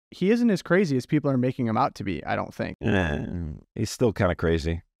he isn't as crazy as people are making him out to be, I don't think. He's still kind of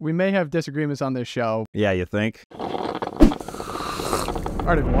crazy. We may have disagreements on this show. Yeah, you think? All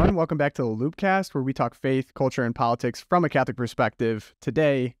right, everyone. Welcome back to the LOOPcast, where we talk faith, culture, and politics from a Catholic perspective.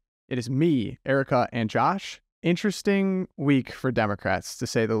 Today, it is me, Erica, and Josh. Interesting week for Democrats, to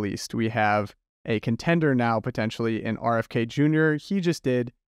say the least. We have a contender now, potentially, in RFK Jr. He just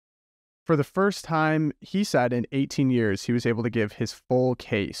did, for the first time, he said in 18 years, he was able to give his full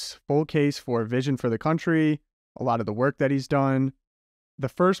case for vision for the country, a lot of the work that he's done. The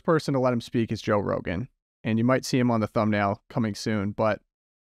first person to let him speak is Joe Rogan, and you might see him on the thumbnail coming soon, but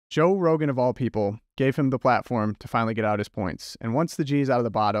Joe Rogan, of all people, gave him the platform to finally get out his points. And once the G's out of the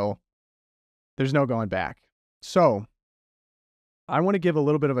bottle, there's no going back. So I want to give a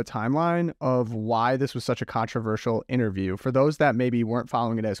little bit of a timeline of why this was such a controversial interview. For those that maybe weren't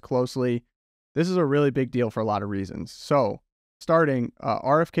following it as closely, this is a really big deal for a lot of reasons. So starting,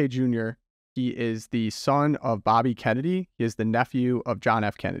 RFK Jr., he is the son of Bobby Kennedy. He is the nephew of John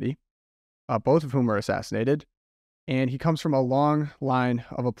F. Kennedy, both of whom were assassinated. And he comes from a long line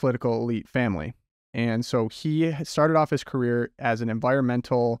of a political elite family. And so he started off his career as an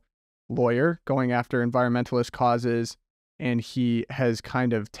environmental lawyer, going after environmentalist causes. And he has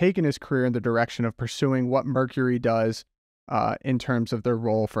kind of taken his career in the direction of pursuing what mercury does in terms of their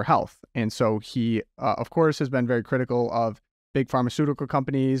role for health. And so he, of course, has been very critical of big pharmaceutical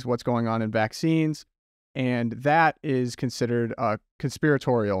companies, what's going on in vaccines. And that is considered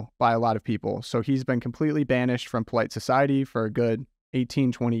conspiratorial by a lot of people. So he's been completely banished from polite society for a good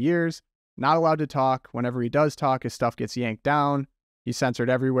 18, 20 years. Not allowed to talk. Whenever he does talk, his stuff gets yanked down. He's censored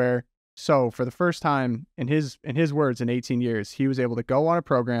everywhere. So for the first time in his words in 18 years, he was able to go on a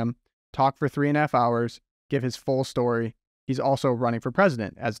program, talk for 3.5 hours, give his full story. He's also running for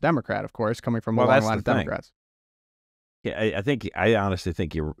president as a Democrat, of course, coming from a long line of Democrats. Yeah, I honestly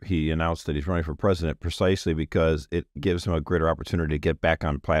think he announced that he's running for president precisely because it gives him a greater opportunity to get back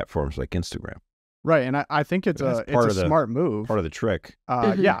on platforms like Instagram. Right, and I think it's a smart move. Part of the trick.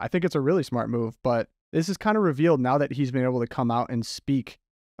 Yeah, I think it's a really smart move, but this is kind of revealed now that he's been able to come out and speak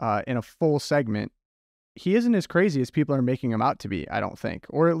in a full segment. He isn't as crazy as people are making him out to be, I don't think.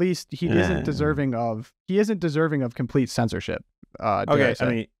 Or at least he isn't deserving of complete censorship. Okay, I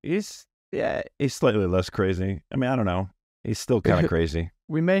mean, he's slightly less crazy. I mean, I don't know. He's still kind of crazy.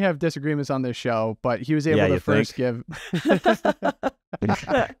 We may have disagreements on this show, but he was able to first give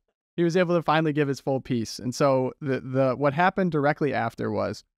he was able to finally give his full piece. And so the what happened directly after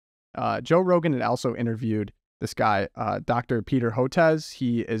was Joe Rogan had also interviewed this guy, Dr. Peter Hotez.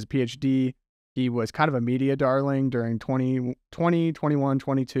 He is a PhD. He was kind of a media darling during 2020, 21,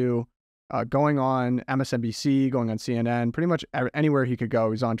 22, going on MSNBC, going on CNN, pretty much anywhere he could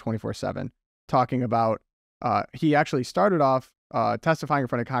go. He's on 24/7 talking about, he actually started off testifying in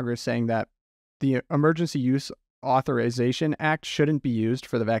front of Congress saying that the Emergency Use Authorization Act shouldn't be used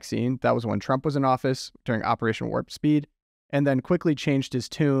for the vaccine. That was when Trump was in office during Operation Warp Speed, and then quickly changed his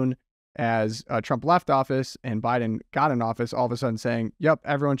tune as Trump left office and Biden got in office, all of a sudden saying, yep,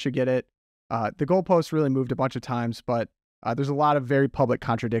 everyone should get it. The goalposts really moved a bunch of times, but there's a lot of very public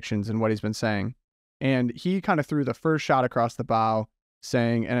contradictions in what he's been saying. And he kind of threw the first shot across the bow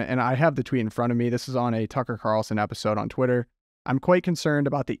saying, and I have the tweet in front of me, this is on a Tucker Carlson episode on Twitter, "I'm quite concerned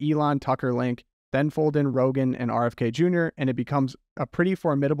about the Elon Tucker link, then fold in Rogan and RFK Jr., and it becomes a pretty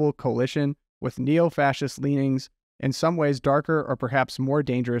formidable coalition with neo-fascist leanings, in some ways darker or perhaps more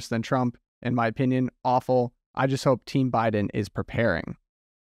dangerous than Trump, in my opinion. Awful. I just hope Team Biden is preparing."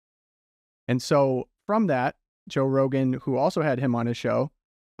 And so from that, Joe Rogan, who also had him on his show,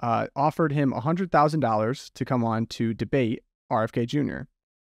 offered him $100,000 to come on to debate RFK Jr.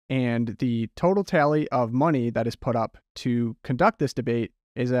 And the total tally of money that is put up to conduct this debate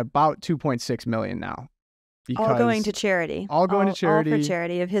is about $2.6 million now. All going to charity. All going to charity. All for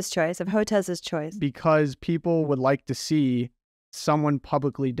charity of his choice, of Hotez's choice. Because people would like to see someone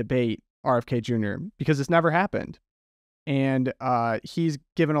publicly debate RFK Jr. because it's never happened. And he's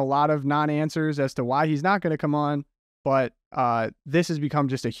given a lot of non-answers as to why he's not going to come on. But this has become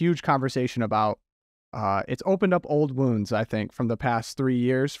just a huge conversation about, it's opened up old wounds, I think, from the past 3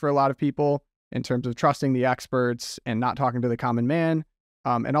 years for a lot of people in terms of trusting the experts and not talking to the common man,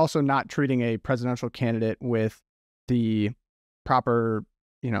 and also not treating a presidential candidate with the proper,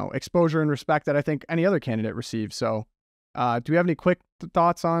 exposure and respect that I think any other candidate receives. So do we have any quick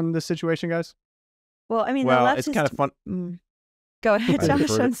thoughts on this situation, guys? Well, I mean, the left it's kind of fun. Go ahead,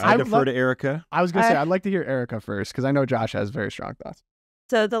 Josh. I defer to Erica. I was going to say, I'd like to hear Erica first, because I know Josh has very strong thoughts.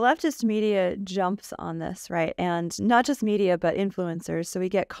 So the leftist media jumps on this, right? And not just media, but influencers. So we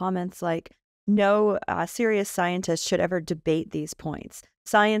get comments like, no serious scientist should ever debate these points.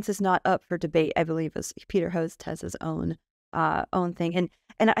 science is not up for debate, I believe, as Peter Host has his own thing.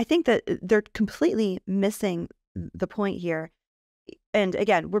 And I think that they're completely missing the point here. And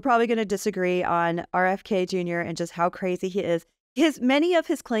again, we're probably going to disagree on RFK Jr. and just how crazy he is. Many of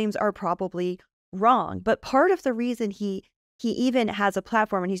his claims are probably wrong, but part of the reason he even has a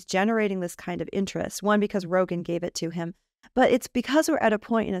platform and he's generating this kind of interest, one, because Rogan gave it to him, but it's because we're at a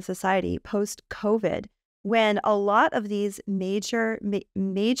point in a society post-COVID when a lot of these major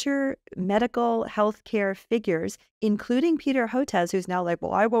medical healthcare figures, including Peter Hotez, who's now like,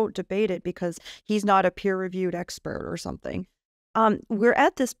 well, I won't debate it because he's not a peer-reviewed expert or something. We're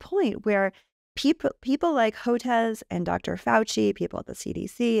at this point where people like Hotez and Dr. Fauci, people at the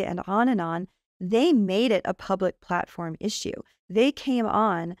CDC, and on, they made it a public platform issue. They came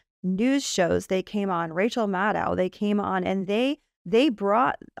on news shows, they came on Rachel Maddow, they came on, and they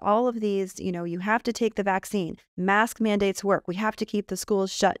brought all of these, you have to take the vaccine, mask mandates work, we have to keep the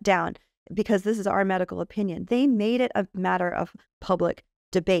schools shut down because this is our medical opinion. They made it a matter of public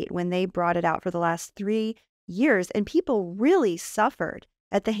debate when they brought it out for the last 3 years, and people really suffered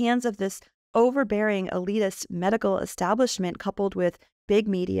at the hands of this overbearing elitist medical establishment coupled with big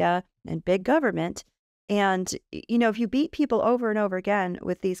media and big government. And, if you beat people over and over again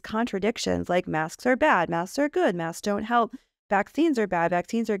with these contradictions, like masks are bad, masks are good, masks don't help, vaccines are bad,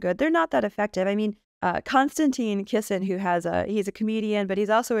 vaccines are good, they're not that effective. I mean, Konstantin Kisin, he's a comedian, but he's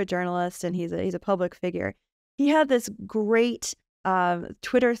also a journalist and he's a public figure. He had this great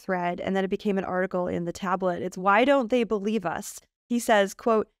Twitter thread, and then it became an article in the tablet. It's "Why don't they believe us?" He says,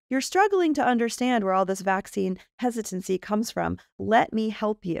 quote, "You're struggling to understand where all this vaccine hesitancy comes from. Let me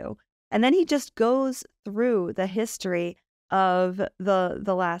help you." And then he just goes through the history of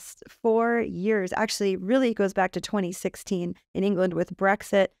the last 4 years. Actually, really goes back to 2016 in England with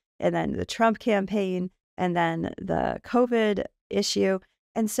Brexit, and then the Trump campaign, and then the COVID issue.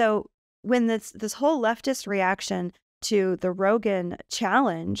 And so when this whole leftist reaction to the Rogan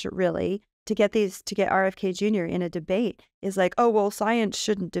challenge, really, to get RFK Jr. in a debate is like, oh, well, science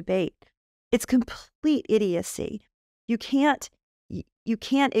shouldn't debate. It's complete idiocy. You can't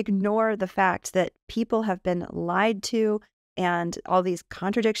ignore the fact that people have been lied to and all these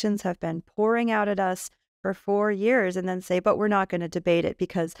contradictions have been pouring out at us for 4 years and then say, but we're not going to debate it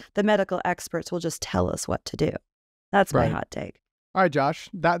because the medical experts will just tell us what to do. That's my hot take. All right, Josh,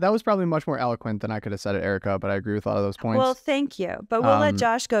 that was probably much more eloquent than I could have said it, Erica, but I agree with a lot of those points. Well, thank you. But we'll let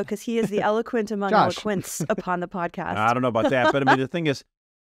Josh go because he is the eloquent among eloquents upon the podcast. I don't know about that, but I mean, the thing is,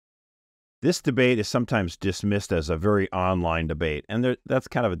 this debate is sometimes dismissed as a very online debate, and that's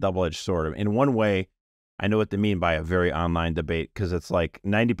kind of a double-edged sword. In one way, I know what they mean by a very online debate, because it's like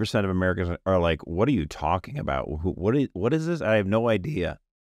 90% of Americans are like, what are you talking about? What is this? I have no idea.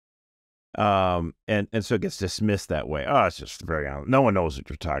 And so it gets dismissed that way. Oh, it's just very no one knows what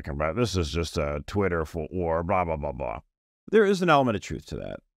you're talking about. This is just a Twitter for war, blah, blah, blah, blah. There is an element of truth to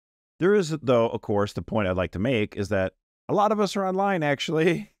that. There is, though, of course, the point I'd like to make is that a lot of us are online,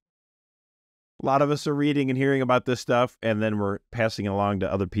 actually. A lot of us are reading and hearing about this stuff, and then we're passing it along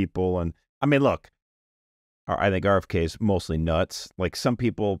to other people. And I mean, look, I think RFK is mostly nuts. Like, some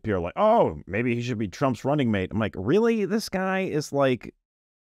people are like, oh, maybe he should be Trump's running mate. I'm like, really? This guy is like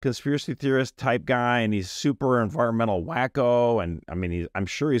conspiracy theorist type guy, and he's super environmental wacko. And I mean, I'm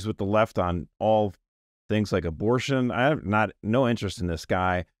sure he's with the left on all things like abortion. I have no interest in this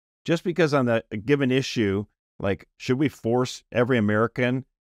guy. Just because on a given issue, like, should we force every American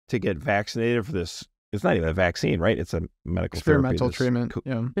to get vaccinated for this? It's not even a vaccine, right? It's a medical experimental treatment.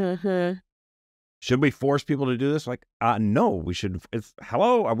 Yeah. Mm-hmm. Should we force people to do this? Like, no, we should. This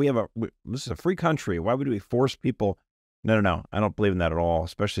is a free country. Why would we force people? No. I don't believe in that at all,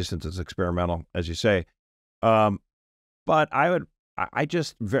 especially since it's experimental, as you say. But I'm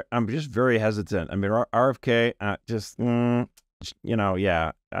just very hesitant. I mean, RFK,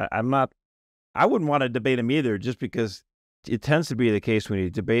 I wouldn't want to debate him either, just because it tends to be the case when you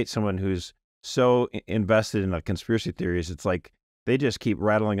debate someone who's so invested in conspiracy theories. It's like they just keep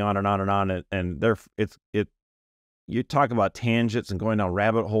rattling on and on and on, and you talk about tangents and going down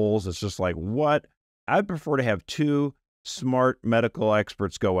rabbit holes. It's just like, what? I'd prefer to have two smart medical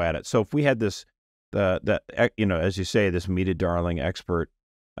experts go at it. So if we had as you say, this media darling expert,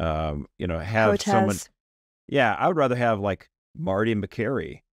 have Hotez. someone. Yeah, I would rather have like Marty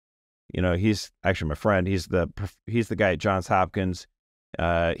McCary. He's actually my friend. He's the guy at Johns Hopkins.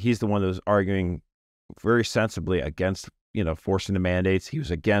 He's the one that was arguing very sensibly against, forcing the mandates. He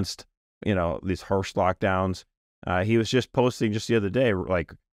was against, these harsh lockdowns. He was just posting just the other day,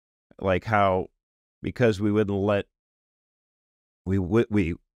 like how, because we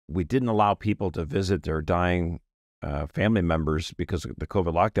didn't allow people to visit their dying family members because of the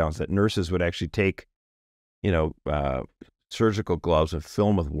COVID lockdowns that nurses would actually take, surgical gloves and fill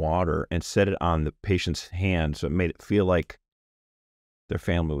them with water and set it on the patient's hand so it made it feel like their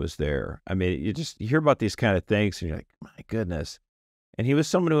family was there. I mean, you hear about these kind of things and you're like, my goodness. And he was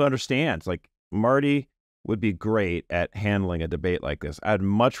someone who understands. Like, Marty would be great at handling a debate like this. I'd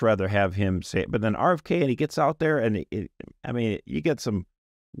much rather have him say it. But then RFK, and he gets out there and you get some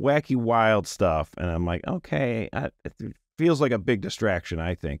wacky, wild stuff. And I'm like, okay, it feels like a big distraction,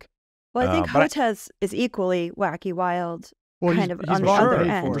 I think. Well, I think Hotez is equally wacky, wild, well, kind of he's on the bought other and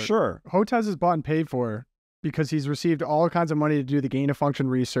paid end. for For it. sure. Hotez is bought and paid for because he's received all kinds of money to do the gain of function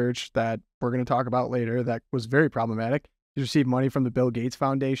research that we're going to talk about later that was very problematic. He's received money from the Bill Gates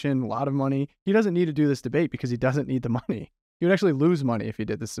Foundation, a lot of money. He doesn't need to do this debate because he doesn't need the money. He would actually lose money if he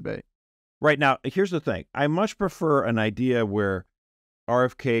did this debate. Right. Now, here's the thing. I much prefer an idea where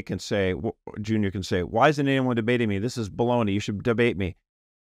RFK Jr. can say, why isn't anyone debating me? This is baloney. You should debate me.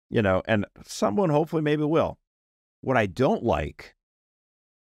 And someone hopefully maybe will. What I don't like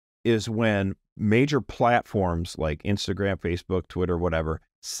is when major platforms like Instagram, Facebook, Twitter, whatever,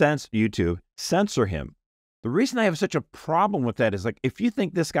 YouTube, censor him. The reason I have such a problem with that is, like, if you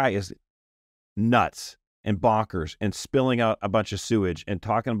think this guy is nuts and bonkers and spilling out a bunch of sewage and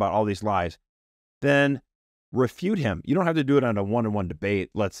talking about all these lies, then refute him. You don't have to do it on a one-on-one debate,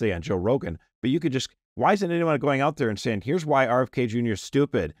 let's say on Joe Rogan, but you could just, why isn't anyone going out there and saying, here's why RFK Jr. is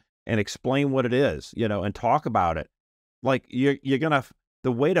stupid, and explain what it is, and talk about it? Like, you're going to,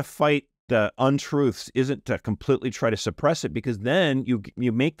 the way to fight the untruths isn't to completely try to suppress it, because then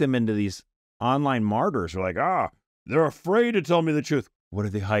you make them into these online martyrs. They're like, they're afraid to tell me the truth. What are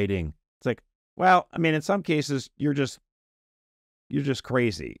they hiding? It's like, well, I mean, in some cases, you're just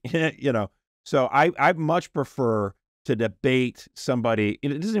crazy, So I much prefer to debate somebody.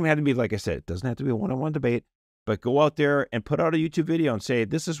 It doesn't even have to be, like I said, it doesn't have to be a one-on-one debate, but go out there and put out a YouTube video and say,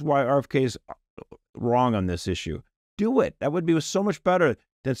 this is why RFK is wrong on this issue. Do it. That would be so much better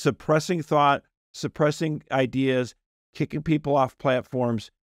than suppressing thought, suppressing ideas, kicking people off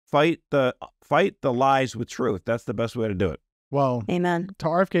platforms. Fight the lies with truth. That's the best way to do it. Well, Amen. To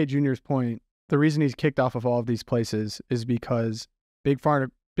RFK Jr.'s point, the reason he's kicked off of all of these places is because big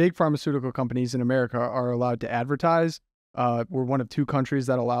pharmaceutical companies in America are allowed to advertise. We're one of 2 countries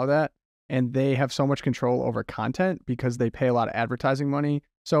that allow that, and they have so much control over content because they pay a lot of advertising money.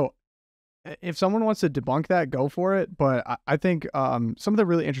 So if someone wants to debunk that, go for it. But I think some of the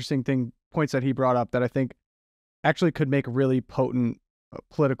really interesting points that he brought up that I think actually could make a really potent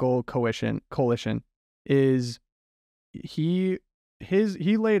political coalition is he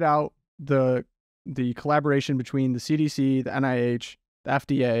laid out the collaboration between the CDC, the NIH, the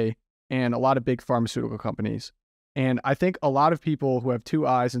FDA, and a lot of big pharmaceutical companies. And I think a lot of people who have 2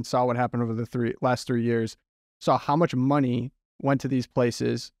 eyes and saw what happened over the last 3 years saw how much money went to these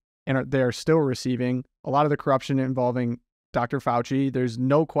places, and they're still receiving a lot of the corruption involving Dr. Fauci. There's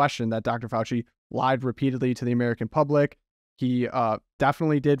no question that Dr. Fauci lied repeatedly to the American public. He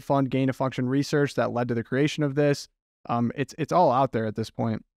definitely did fund gain-of-function research that led to the creation of this. It's all out there at this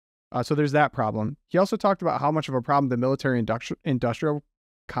point. So there's that problem. He also talked about how much of a problem the military industrial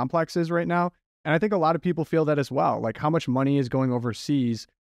complex is right now. And I think a lot of people feel that as well. Like, how much money is going overseas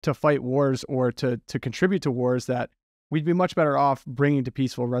to fight wars or to contribute to wars that we'd be much better off bringing to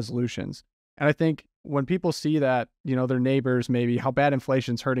peaceful resolutions. And I think when people see that, their neighbors, maybe how bad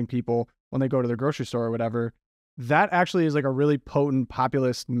inflation's hurting people when they go to the grocery store or whatever, that actually is like a really potent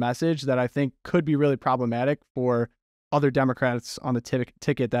populist message that I think could be really problematic for other Democrats on the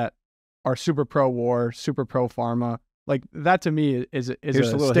ticket that are super pro-war, super pro-pharma. Like, that to me is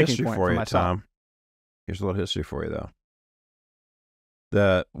Here's a little sticking history point for you, myself. Tom. Here's a little history for you, though.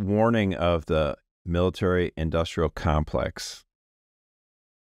 The warning of the military-industrial complex.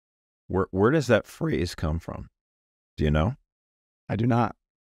 Where does that phrase come from? Do you know? I do not.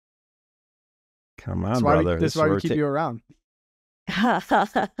 Come on, brother. This is why we keep you around.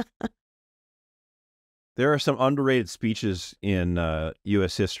 There are some underrated speeches in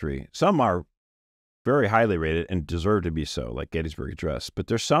U.S. history. Some are very highly rated and deserve to be so, like Gettysburg Address. But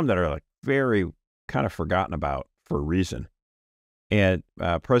there's some that are like very kind of forgotten about for a reason. And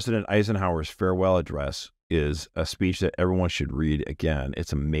President Eisenhower's farewell address is a speech that everyone should read again.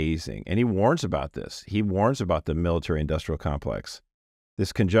 It's amazing. And he warns about this. He warns about the military-industrial complex.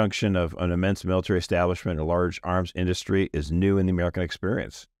 This conjunction of an immense military establishment and a large arms industry is new in the American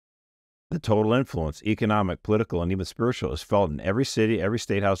experience. The total influence, economic, political, and even spiritual, is felt in every city, every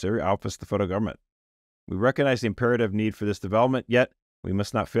state house, every office of the federal government. We recognize the imperative need for this development, yet we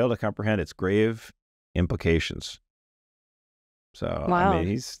must not fail to comprehend its grave implications. So, Wow. I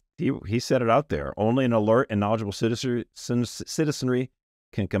mean, he said it out there. Only an alert and knowledgeable citizenry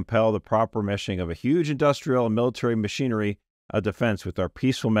can compel the proper meshing of a huge industrial and military machinery of defense with our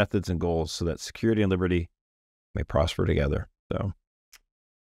peaceful methods and goals, so that security and liberty may prosper together. So,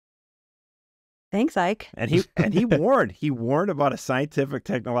 thanks, Ike. and he warned about a scientific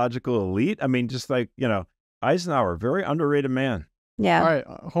technological elite. I mean, just like, Eisenhower, very underrated man. Yeah. All right,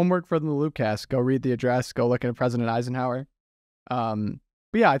 homework for the Loopcast. Go read the address. Go look at President Eisenhower. But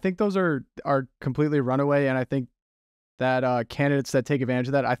yeah, I think those are completely runaway, and I think that candidates that take advantage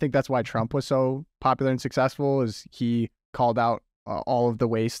of that, I think that's why Trump was so popular and successful, is he called out all of the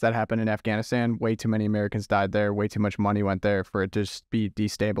waste that happened in Afghanistan. Way too many Americans died there. Way too much money went there for it to just be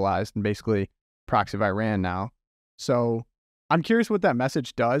destabilized and basically proxy of Iran now. So I'm curious what that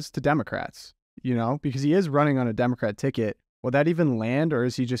message does to Democrats, because he is running on a Democrat ticket. Will that even land, or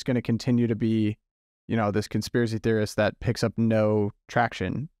is he just going to continue to be, this conspiracy theorist that picks up no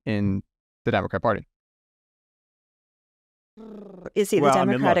traction in the Democrat Party? Is he the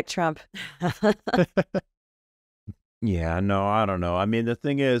Democratic Trump? Yeah, no, I don't know. I mean, the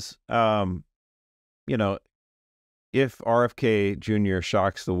thing is, if RFK Jr.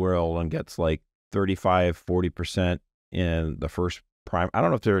 shocks the world and gets like 35-40% in the first prime, I don't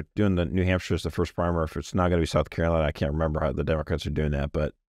know if they're doing the New Hampshire as the first primary, or if it's not going to be South Carolina. I can't remember how the Democrats are doing that,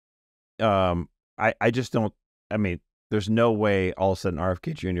 but I just don't. I mean, there's no way all of a sudden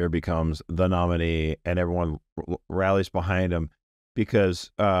RFK Jr. becomes the nominee and everyone rallies behind him,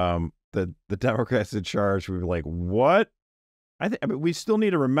 because the Democrats in charge would be like, what? I mean, we still need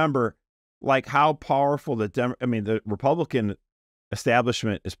to remember like how powerful the Republican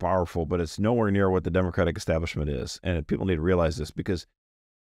establishment is powerful, but it's nowhere near what the Democratic establishment is. And people need to realize this, because,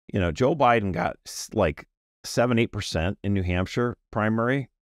 Joe Biden got like 7-8% in New Hampshire primary,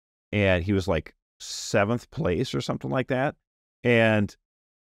 and he was like 7th place or something like that. And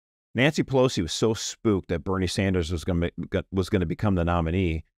Nancy Pelosi was so spooked that Bernie Sanders was going to become the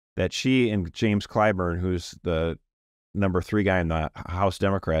nominee, that she and James Clyburn, who's the number 3 guy in the House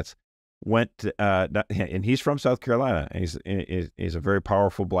Democrats, went to, and he's from South Carolina, and he's a very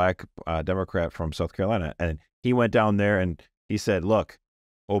powerful black Democrat from South Carolina, and he went down there and he said, look,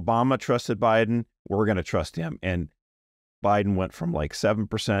 Obama trusted Biden, we're going to trust him. And Biden went from like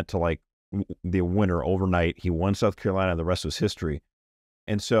 7% to like the winner overnight. He won South Carolina, the rest was history.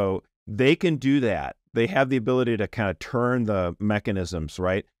 And so they can do that. They have the ability to kind of turn the mechanisms,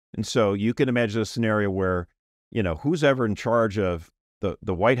 right? And so you can imagine a scenario where, who's ever in charge of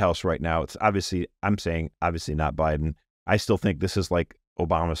the White House right now, it's obviously not Biden. I still think this is like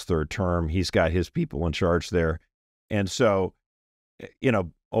Obama's 3rd term. He's got his people in charge there. And so,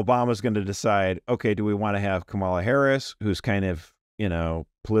 Obama's going to decide, okay, do we want to have Kamala Harris, who's kind of,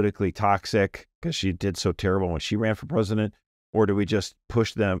 politically toxic because she did so terrible when she ran for president, or do we just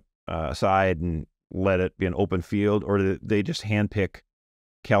push them aside and let it be an open field, or do they just handpick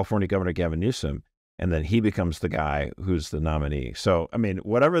California Governor Gavin Newsom, and then he becomes the guy who's the nominee? So, I mean,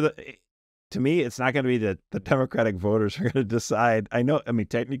 to me, it's not going to be that the Democratic voters are going to decide.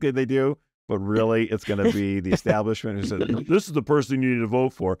 Technically they do, but really it's going to be the establishment who says, this is the person you need to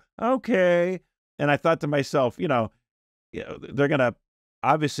vote for. Okay. And I thought to myself, they're going to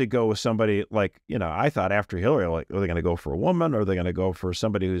obviously go with somebody like, I thought after Hillary, like, are they going to go for a woman, or are they going to go for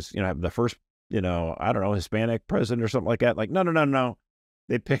somebody who's, the first, I don't know, Hispanic president or something like that? Like, no.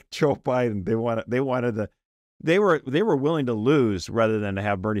 They picked Joe Biden. They were willing to lose rather than to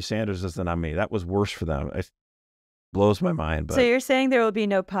have Bernie Sanders as the nominee. That was worse for them. It blows my mind. But so you're saying there will be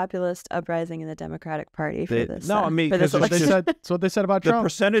no populist uprising in the Democratic Party for this? No, that's what they said about Trump. The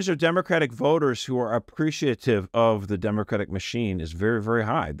percentage of Democratic voters who are appreciative of the Democratic machine is very, very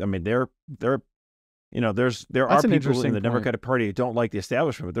high. I mean, there are people in the Democratic Party who don't like the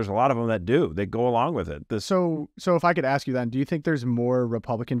establishment, but there's a lot of them that do. They go along with it. So if I could ask you then, do you think there's more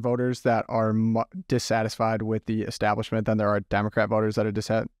Republican voters that are dissatisfied with the establishment than there are Democrat voters that are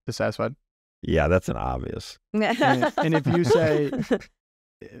dissatisfied? Yeah, that's an obvious. And if you say,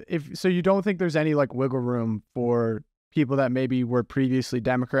 so you don't think there's any like wiggle room for people that maybe were previously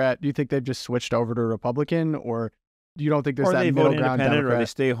Democrat? Do you think they've just switched over to Republican, or you don't think there's that middle ground Democrat? Or they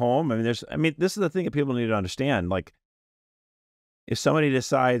stay home? I mean, this is the thing that people need to understand. Like, if somebody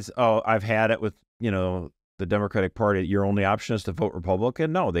decides, oh, I've had it with, the Democratic Party, your only option is to vote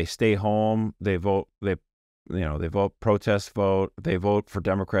Republican. No, they stay home. They vote. They vote protest vote. They vote for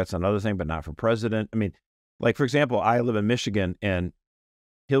Democrats on other things, but not for president. I mean, like, for example, I live in Michigan, and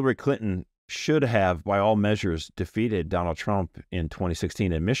Hillary Clinton should have, by all measures, defeated Donald Trump in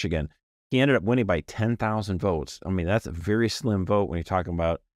 2016 in Michigan. He ended up winning by 10,000 votes. I mean, that's a very slim vote when you're talking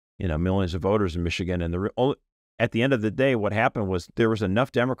about, millions of voters in Michigan. And at the end of the day, what happened was there was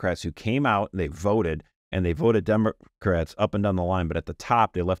enough Democrats who came out and they voted Democrats up and down the line. But at the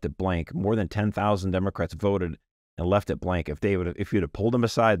top, they left it blank. More than 10,000 Democrats voted and left it blank. If you'd have pulled them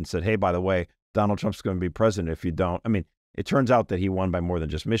aside and said, hey, by the way, Donald Trump's going to be president if you don't. I mean, it turns out that he won by more than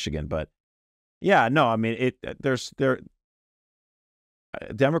just Michigan. But yeah, no, I mean,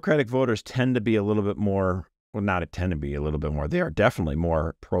 Democratic voters tend to be a little bit more, well, not tend to be a little bit more. They are definitely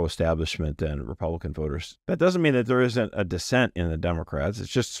more pro-establishment than Republican voters. That doesn't mean that there isn't a dissent in the Democrats. It's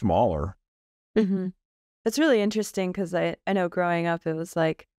just smaller. Mm-hmm. It's really interesting because I know growing up, it was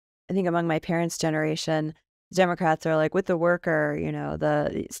like, I think among my parents' generation, Democrats are like with the worker,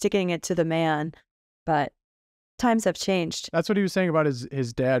 the sticking it to the man. But times have changed. That's what he was saying about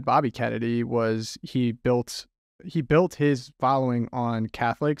his dad, Bobby Kennedy, was he built his following on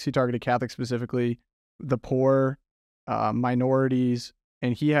Catholics. He targeted Catholics specifically, the poor, minorities,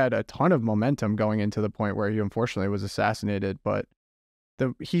 and he had a ton of momentum going into the point where he unfortunately was assassinated. But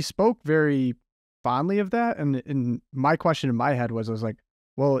he spoke very fondly of that, and my question in my head was like,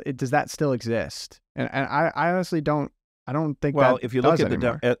 well, does that still exist? And I honestly don't. I don't think. Well, that if you look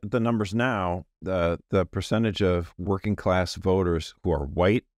at at the numbers now, the percentage of working class voters who are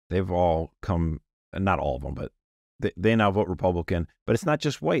white, they've all come. Not all of them, but they now vote Republican. But it's not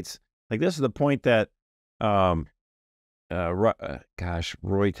just whites. Like, this is the point that, Roy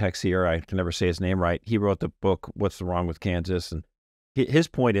Texier, I can never say his name right. He wrote the book "What's Wrong with Kansas," and his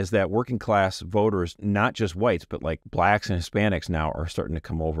point is that working class voters, not just whites, but like blacks and Hispanics now are starting to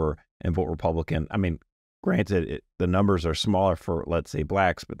come over and vote Republican. I mean, granted, the numbers are smaller for, let's say,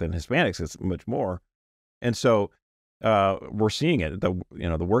 blacks, but then Hispanics, it's much more. And so we're seeing it. The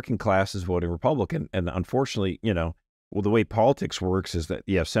working class is voting Republican. And unfortunately, the way politics works is that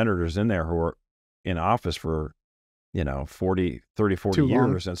you have senators in there who are in office for, 40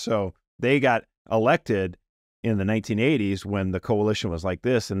 years. And so they got elected in the 1980s when the coalition was like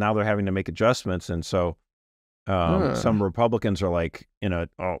this, and now they're having to make adjustments. And so some Republicans are like,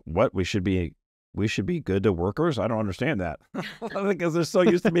 oh, what? We should be good to workers? I don't understand that. Because they're so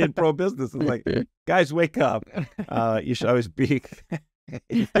used to being pro-business. It's like, guys, wake up. You should always be.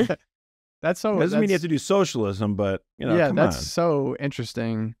 That's so. Doesn't mean you have to do socialism, but, yeah, that's on. So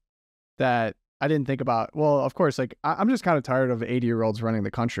interesting that I didn't think about. Well, of course, like I'm just kind of tired of 80-year-olds running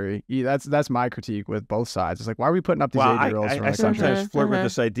the country. That's my critique with both sides. It's like, why are we putting up these 80-year-olds running I the country? sometimes flirt with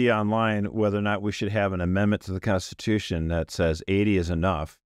this idea online whether or not we should have an amendment to the Constitution that says 80 is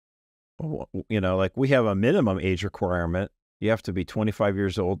enough. Like, we have a minimum age requirement. You have to be 25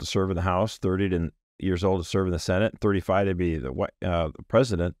 years old to serve in the House, 30 years old to serve in the Senate, 35 to be the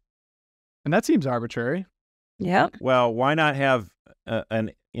president. And that seems arbitrary. Yeah. Well, why not have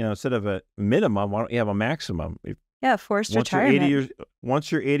instead of a minimum, why don't you have a maximum? Yeah, forced retirement.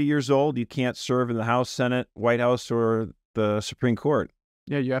 Once you're 80 years old, you can't serve in the House, Senate, White House, or the Supreme Court.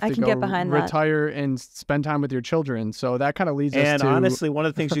 Yeah, you have I to can go get behind that. retire and spend time with your children. So that kind of leads us to... And honestly, one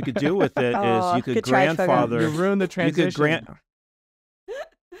of the things you could do with it is you could good try, grandfather... You ruin the transition.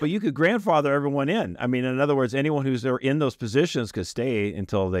 But you could grandfather everyone in. I mean, in other words, anyone who's there in those positions could stay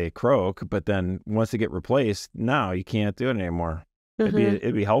until they croak. But then once they get replaced, no, you can't do it anymore. Mm-hmm.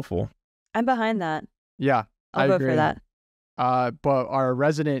 It'd be helpful. I'm behind that. Yeah, I'll go agree. for that. But our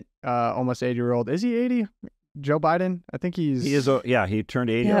resident, almost 80-year-old, is he 80? Joe Biden? I think he is. Yeah, he turned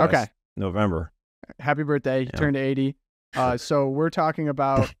 80 last November. Happy birthday. He turned 80. So we're talking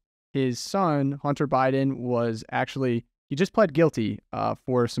about his son, Hunter Biden, he just pled guilty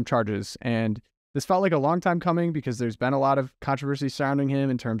for some charges. And this felt like a long time coming because there's been a lot of controversy surrounding him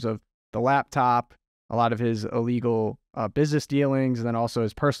in terms of the laptop, a lot of his illegal business dealings, and then also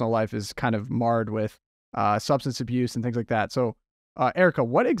his personal life is kind of marred with substance abuse and things like that. So, Erica,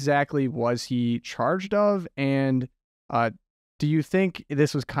 what exactly was he charged of? And do you think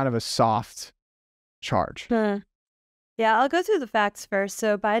this was kind of a soft charge? Yeah, I'll go through the facts first.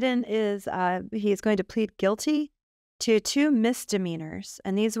 So Biden he's going to plead guilty to 2 misdemeanors.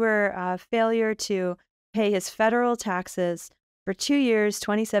 And these were failure to pay his federal taxes for 2 years,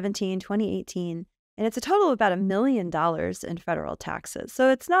 2017, 2018. And it's a total of about $1 million in federal taxes.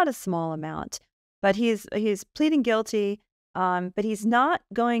 So it's not a small amount. But he's pleading guilty. But he's not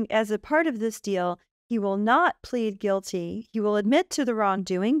going, as a part of this deal, he will not plead guilty. He will admit to the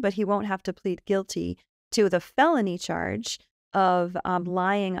wrongdoing, but he won't have to plead guilty to the felony charge of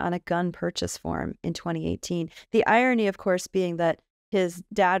lying on a gun purchase form in 2018. The irony, of course, being that his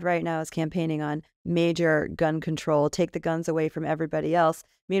dad right now is campaigning on major gun control, take the guns away from everybody else.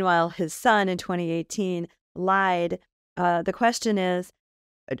 Meanwhile, his son in 2018 lied. The question is,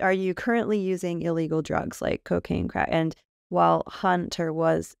 are you currently using illegal drugs like cocaine, crack? And while Hunter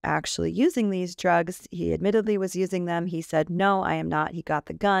was actually using these drugs. He admittedly was using them. He said, "No, I am not." He got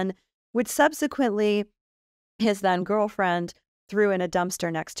the gun, which subsequently his then girlfriend threw in a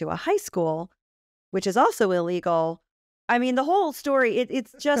dumpster next to a high school, which is also illegal. I mean, the whole story,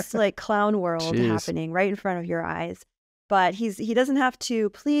 it's just like clown world happening right in front of your eyes. But he doesn't have to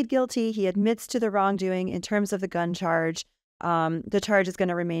plead guilty. He admits to the wrongdoing in terms of the gun charge. The charge is going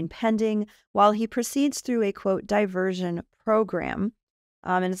to remain pending while he proceeds through a, quote, diversion program.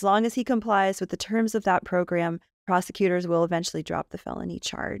 And as long as he complies with the terms of that program, prosecutors will eventually drop the felony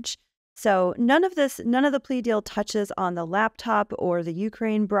charge. So none of the plea deal touches on the laptop or the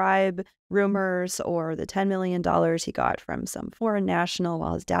Ukraine bribe rumors or the $10 million he got from some foreign national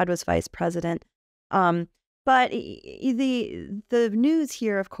while his dad was vice president. But the news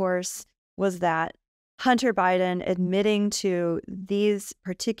here, of course, was that Hunter Biden admitting to these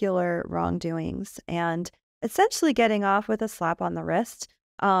particular wrongdoings and essentially getting off with a slap on the wrist.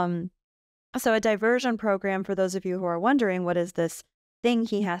 So a diversion program, for those of you who are wondering, what is this thing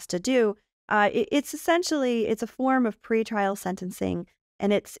he has to do? It's a form of pretrial sentencing,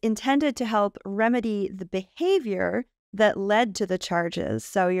 and it's intended to help remedy the behavior that led to the charges.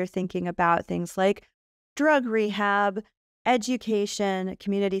 So you're thinking about things like drug rehab, education,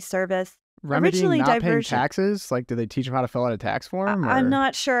 community service. Remedying not paying taxes? Like, do they teach him how to fill out a tax form? I'm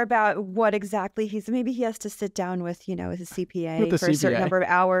not sure about what exactly maybe he has to sit down with, his CPA for a certain number of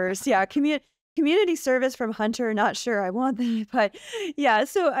hours. Yeah, community service from Hunter, not sure I want that. But yeah,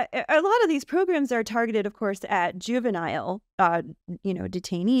 so a lot of these programs are targeted, of course, at juvenile,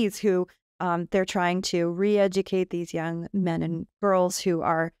 detainees who they're trying to re-educate these young men and girls who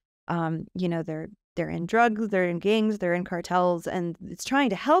are, they're in drugs, they're in gangs, they're in cartels, and it's trying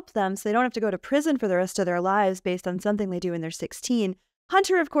to help them so they don't have to go to prison for the rest of their lives based on something they do when they're 16.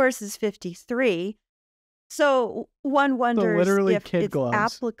 Hunter, of course, is 53. So one wonders if kid it's gloves.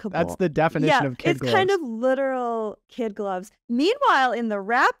 applicable. That's the definition of kid gloves. It's kind of literal kid gloves. Meanwhile, in the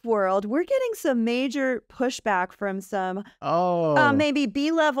rap world, we're getting some major pushback from some maybe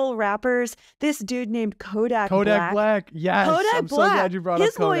B-level rappers. This dude named Kodak Black. Yes. Kodak Black. So glad you brought His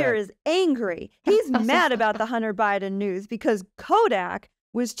up Kodak. lawyer is angry. He's mad about the Hunter Biden news because Kodak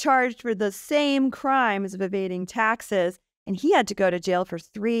was charged for the same crimes of evading taxes, and he had to go to jail for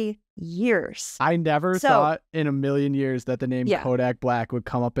 3 years. I never thought in a million years that the name Kodak Black would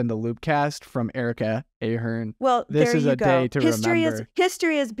come up in the Loopcast from Erica Ahern. Well, this is a day to remember.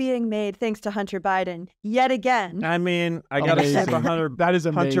 History is being made thanks to Hunter Biden yet again. I mean, I got to say that is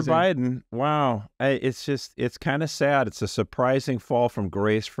amazing. Hunter Biden. Wow. It's kind of sad. It's a surprising fall from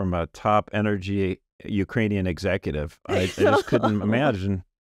grace from a top energy Ukrainian executive. I just couldn't imagine.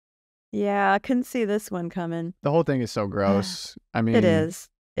 Yeah, I couldn't see this one coming. The whole thing is so gross. I mean, it is.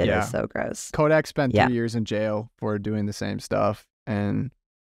 It is so gross. Kodak spent 3 years in jail for doing the same stuff, and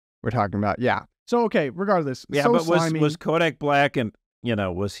we're talking about So okay, regardless, but was Kodak Black, and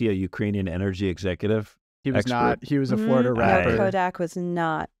was he a Ukrainian energy executive? He was not. He was a Florida rapper. No, Kodak was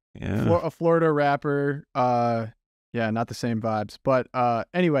not. Yeah. A Florida rapper. Not the same vibes. But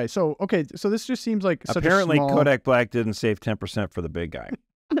anyway, so this just seems like such apparently a small... Kodak Black didn't save 10% for the big guy.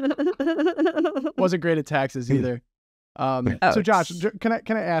 Wasn't great at taxes either. So Josh, can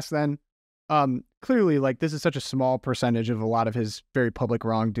I ask then? Clearly, like, this is such a small percentage of a lot of his very public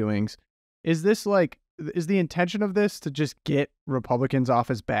wrongdoings. Is the intention of this to just get Republicans off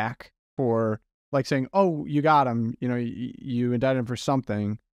his back for like saying, "Oh, you got him. You indicted him for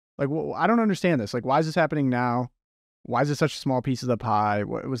something." Like, well, I don't understand this. Like, why is this happening now? Why is it such a small piece of the pie?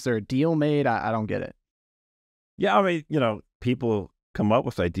 Was there a deal made? I don't get it. Yeah, I mean, people come up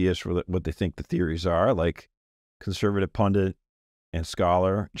with ideas for what they think the theories are. Like, conservative pundit and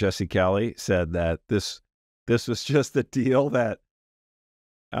scholar Jesse Kelly said that this was just the deal that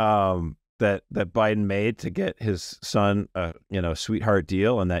that Biden made to get his son a sweetheart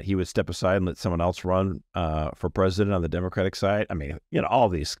deal, and that he would step aside and let someone else run for president on the Democratic side. I mean, all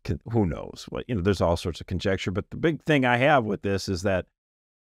these who knows what, there's all sorts of conjecture. But the big thing I have with this is that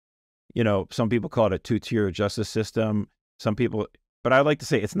some people call it a two-tier justice system. Some people. But I like to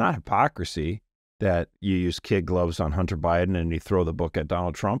say it's not hypocrisy that you use kid gloves on Hunter Biden and you throw the book at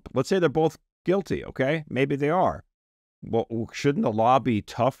Donald Trump. Let's say they're both guilty, okay? Maybe they are. Well, shouldn't the law be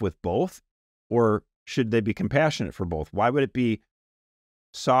tough with both? Or should they be compassionate for both? Why would it be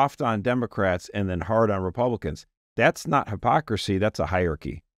soft on Democrats and then hard on Republicans? That's not hypocrisy. That's a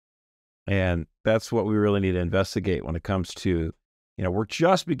hierarchy. And that's what we really need to investigate when it comes to, we're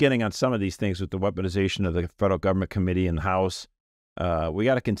just beginning on some of these things with the weaponization of the federal government committee in the House. We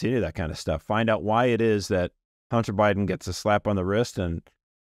got to continue that kind of stuff. Find out why it is that Hunter Biden gets a slap on the wrist, and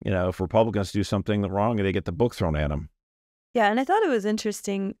if Republicans do something wrong, they get the book thrown at them. Yeah, and I thought it was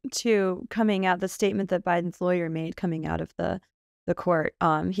interesting too, coming out the statement that Biden's lawyer made coming out of the court.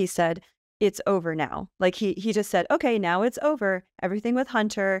 He said it's over now. Like he just said, okay, now it's over. Everything with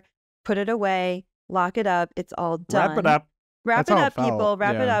Hunter, put it away, lock it up. It's all done. Wrap it up. Wrap That's it how it up, people. felt,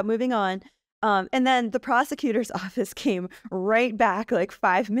 Wrap it yeah. up. Moving on. And then the prosecutor's office came right back like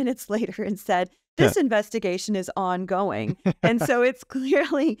 5 minutes later and said, this investigation is ongoing. And so it's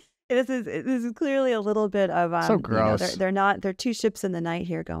clearly, this is clearly a little bit of, So you know, gross. they're two ships in the night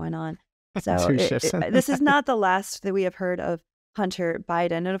here going on. So Two ships in the this is not the last that we have heard of Hunter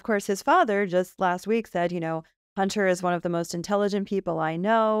Biden. And of course, his father just last week said, you know, Hunter is one of the most intelligent people I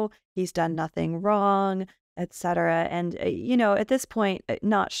know. He's done nothing wrong, etc. And, you know, at this point,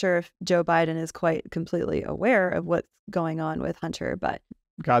 not sure if Joe Biden is quite completely aware of what's going on with Hunter, but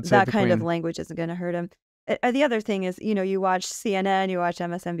God save that the kind of queen. language isn't going to hurt him. The other thing is, you know, you watch CNN, you watch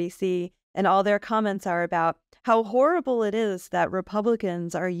MSNBC, and all their comments are about how horrible it is that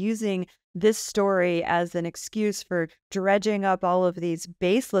Republicans are using this story as an excuse for dredging up all of these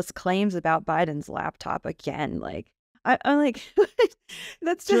baseless claims about Biden's laptop again. Like, I'm like,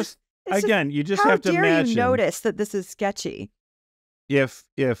 that's just it's Again, you just how have to dare imagine you notice that this is sketchy? if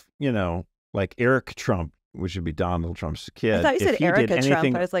you know, like Eric Trump, which would be Donald Trump's kid. I thought you if said he did Erica Trump.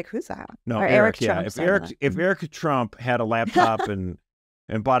 anything- I was like, who's that? No, Or Eric. Trump. Yeah, if sorry Eric about that. if Eric Trump had a laptop and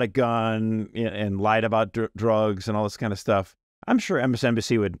bought a gun and lied about drugs and all this kind of stuff, I'm sure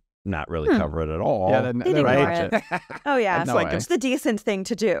MSNBC would not really cover it at all. Yeah, They'd they would ignore watch it. it. Oh yeah, No way. it's the decent thing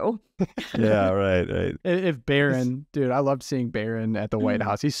to do. Yeah, right. If Barron, dude, I loved seeing Barron at the White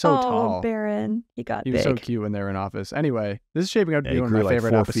House. He's so oh, tall. Barron, he got He big. was so cute when they were in office. Anyway, this is shaping up to Yeah, be he one of grew my like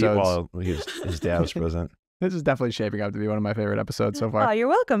favorite 4 feet episodes. while his dad was president. This is definitely shaping up to be one of my favorite episodes so Oh, far. you're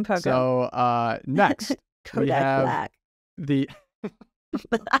welcome, Poco. So next we Kodak have Black. the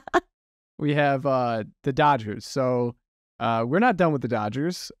we have the Dodgers. So we're not done with the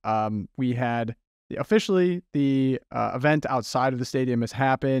Dodgers. We had officially the event outside of the stadium has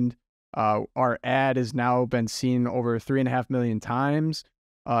happened. Our ad has now been seen over 3.5 million times.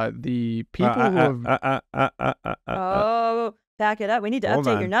 The people who have Oh, back it up. We need to Hold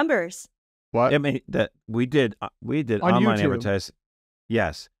update on. your numbers. what? I mean that we did On online YouTube. advertise.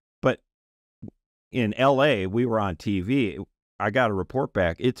 Yes, but in LA we were on TV. I got a report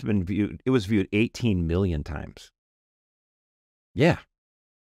back. It was viewed 18 million times. Yeah.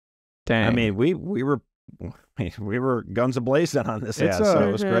 Dang. I mean, we were guns ablazing on this ad, so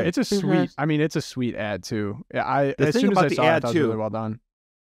it was great. It's a sweet. I mean, it's a sweet ad too. Yeah, The as thing soon as about I the saw it, I ad, thought it was too- really well done.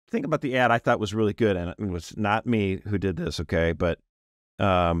 Thing about the ad I thought was really good, and it was not me who did this, okay? But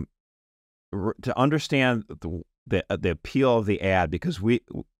to understand the appeal of the ad, because we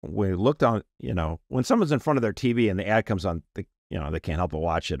looked on, you know, when someone's in front of their TV and the ad comes on, they can't help but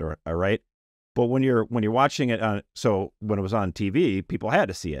watch it, all right? But when you're watching it on, so when it was on TV, people had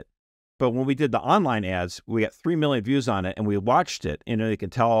to see it. But when we did the online ads, we got 3 million views on it, and we watched it. You know, you can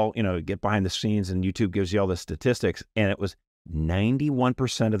tell, you know, get behind the scenes, and YouTube gives you all the statistics, and it was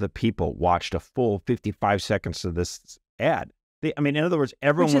 91% of the people watched a full 55 seconds of this ad. In other words,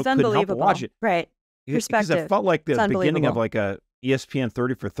 everyone Which is couldn't help but unbelievable. watch it. Right. Because Perspective. it felt like the It's beginning of unbelievable. like a ESPN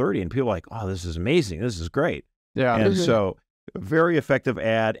 30 for 30, and people were like, oh, this is amazing. This is great. Yeah. And Mhm. so, very effective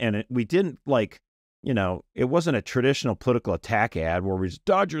ad. And we didn't like, you know, it wasn't a traditional political attack ad where we just,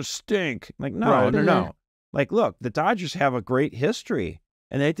 Dodgers stink. Like, no, Right. no. Like, look, the Dodgers have a great history,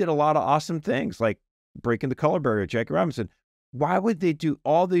 and they did a lot of awesome things, like breaking the color barrier, Jackie Robinson. Why would they do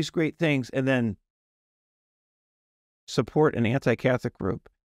all these great things and then support an anti-Catholic group?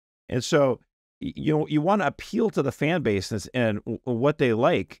 And so, you want to appeal to the fan base and what they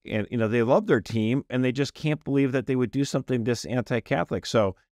like, and you know they love their team, and they just can't believe that they would do something this anti-Catholic.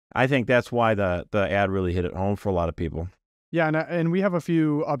 So I think that's why the ad really hit it home for a lot of people. Yeah, and we have a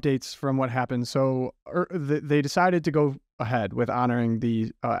few updates from what happened. So they decided to go ahead with honoring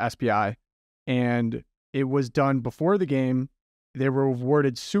the SPI, and it was done before the game. They were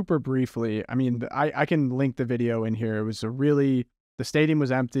awarded super briefly. I mean, I can link the video in here. It was the stadium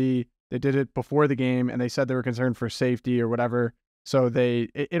was empty. They did it before the game, and they said they were concerned for safety or whatever. So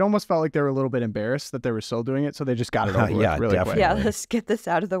it almost felt like they were a little bit embarrassed that they were still doing it. So they just got it over Yeah, with really quick. definitely. Yeah, let's get this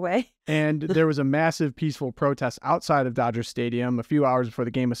out of the way. And there was a massive peaceful protest outside of Dodger Stadium. A few hours before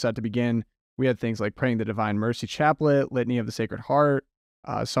the game was set to begin, we had things like praying the Divine Mercy Chaplet, Litany of the Sacred Heart.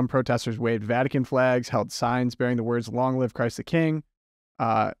 Some protesters waved Vatican flags, held signs bearing the words, Long live Christ the King.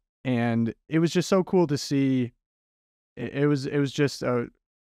 And it was just so cool to see. It was just a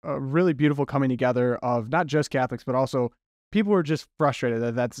really beautiful coming together of not just Catholics, but also people were just frustrated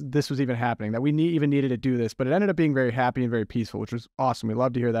that this was even happening, that we even needed to do this. But it ended up being very happy and very peaceful, which was awesome. We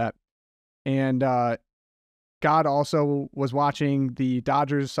love to hear that. And God also was watching. The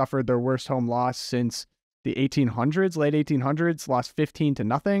Dodgers suffered their worst home loss since the 1800s, late 1800s, lost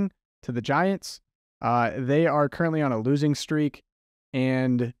 15-0 to the Giants. They are currently on a losing streak.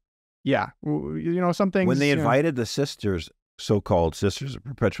 And yeah, some things. When they invited the sisters, so-called Sisters of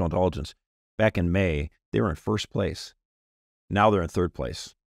Perpetual Indulgence, back in May, they were in first place. Now they're in third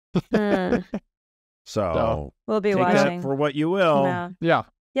place. So we'll be take watching that for what you will. Yeah.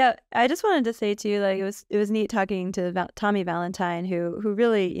 Yeah, I just wanted to say too, like it was neat talking to Tommy Valentine, who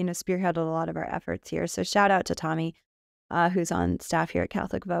really spearheaded a lot of our efforts here. So shout out to Tommy, who's on staff here at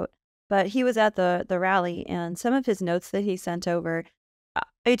CatholicVote. But he was at the rally, and some of his notes that he sent over,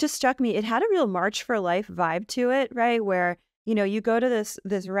 it just struck me. It had a real March for Life vibe to it, right? Where you go to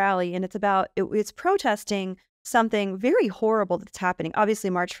this rally, and it's protesting something very horrible that's happening. Obviously,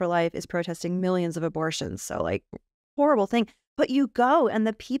 March for Life is protesting millions of abortions, so like horrible thing. But you go, and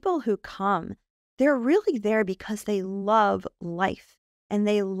the people who come, they're really there because they love life and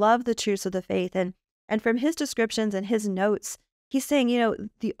they love the truths of the faith. And from his descriptions and his notes, he's saying,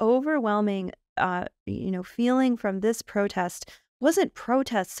 the overwhelming, feeling from this protest wasn't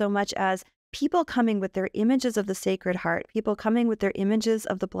protest so much as people coming with their images of the Sacred Heart, people coming with their images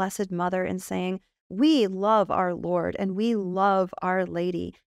of the Blessed Mother and saying, we love our Lord and we love Our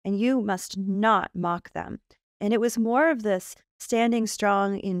Lady, and you must not mock them. And it was more of this standing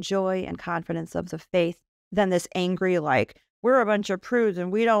strong in joy and confidence of the faith than this angry, like, we're a bunch of prudes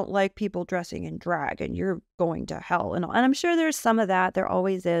and we don't like people dressing in drag and you're going to hell. And I'm sure there's some of that. There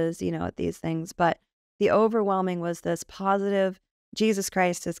always is, at these things. But the overwhelming was this positive, Jesus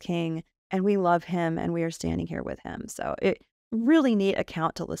Christ is King and we love him and we are standing here with him. So it really neat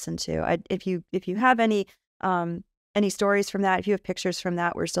account to listen to. If you have any stories from that, if you have pictures from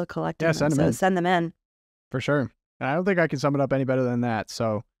that, we're still collecting them. So send them in. For sure. And I don't think I can sum it up any better than that.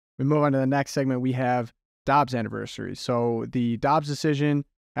 So we move on to the next segment. We have Dobbs Anniversary. So the Dobbs decision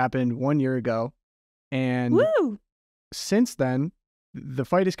happened 1 year ago. And since then, the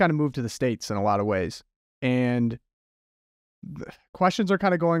fight has kind of moved to the states in a lot of ways. And the questions are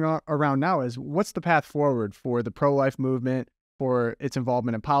kind of going around now is what's the path forward for the pro-life movement, for its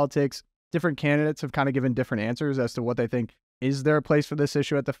involvement in politics? Different candidates have kind of given different answers as to what they think. Is there a place for this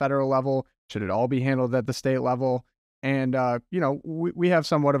issue at the federal level? Should it all be handled at the state level? And, we have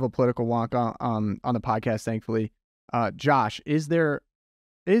somewhat of a political wonk on the podcast, thankfully. Josh, is there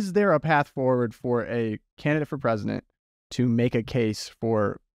a path forward for a candidate for president to make a case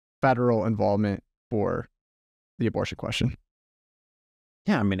for federal involvement for the abortion question?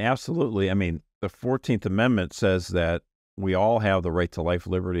 Yeah, absolutely. The 14th Amendment says that we all have the right to life,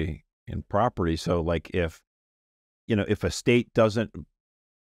 liberty, and property. So, like, if a state doesn't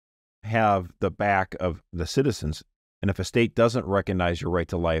have the back of the citizens, and if a state doesn't recognize your right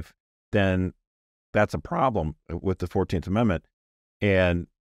to life, then that's a problem with the 14th Amendment. And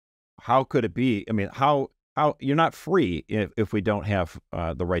how could it be? How you're not free if we don't have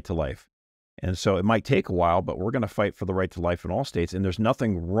the right to life. And so it might take a while, but we're going to fight for the right to life in all states. And there's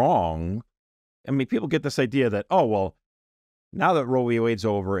nothing wrong. People get this idea that, oh, well, now that Roe v. Wade's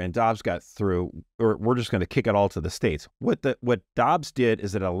over and Dobbs got through, or we're just going to kick it all to the states. What Dobbs did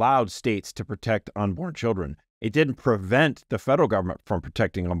is it allowed states to protect unborn children. It didn't prevent the federal government from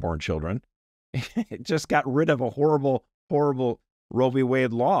protecting unborn children. It just got rid of a horrible, horrible Roe v.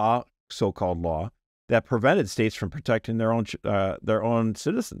 Wade law, so-called law, that prevented states from protecting their own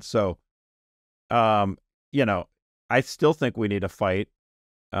citizens. So, I still think we need to fight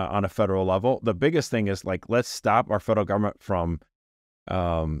on a federal level. The biggest thing is, like, let's stop our federal government from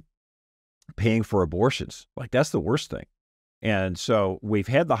paying for abortions. Like, that's the worst thing. And so we've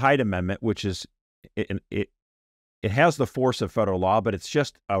had the Hyde Amendment, which is it has the force of federal law, but it's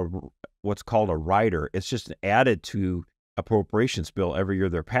just what's called a rider. It's just added to appropriations bill every year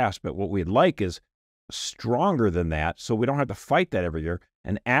they're passed. But what we'd like is stronger than that, so we don't have to fight that every year.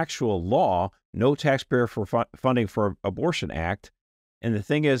 An actual law, no taxpayer for funding for abortion act. And the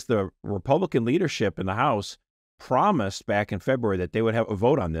thing is, the Republican leadership in the House promised back in February that they would have a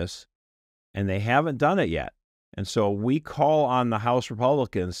vote on this, and they haven't done it yet. And so we call on the House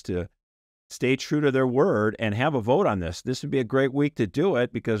Republicans to stay true to their word and have a vote on this. This would be a great week to do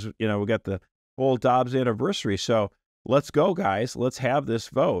it because, we got the whole Dobbs Anniversary. So let's go, guys. Let's have this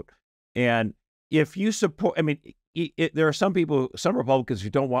vote. And if you support, there are some Republicans who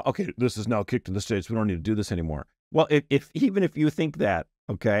don't want, okay, this is now kicked in the states. We don't need to do this anymore. Well, even if you think that,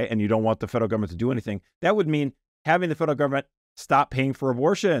 okay, and you don't want the federal government to do anything, that would mean having the federal government stop paying for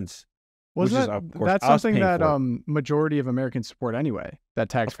abortions. That's something that majority of Americans support anyway. That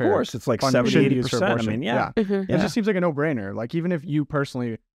taxpayer, of course, it's like 70-80%. Yeah. It just seems like a no-brainer. Like, even if you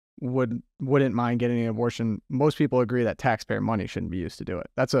personally wouldn't mind getting an abortion, most people agree that taxpayer money shouldn't be used to do it.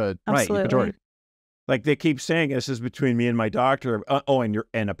 That's a Absolutely. majority. Like they keep saying this is between me and my doctor.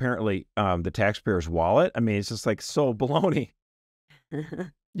 And apparently the taxpayer's wallet. I mean, it's just like so baloney.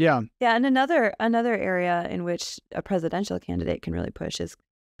 Yeah. Yeah, and another area in which a presidential candidate can really push is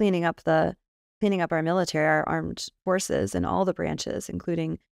cleaning up our military, our armed forces, and all the branches,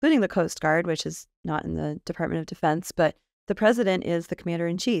 including the Coast Guard, which is not in the Department of Defense, but the president is the commander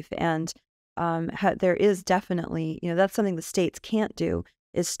in chief, and there is definitely, that's something the states can't do,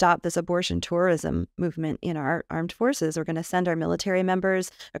 is stop this abortion tourism movement in our armed forces. We're going to send our military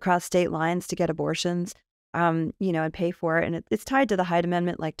members across state lines to get abortions. And pay for it. And it's tied to the Hyde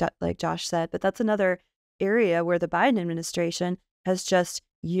Amendment, like Josh said. But that's another area where the Biden administration has just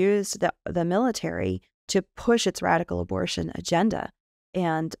used the military to push its radical abortion agenda.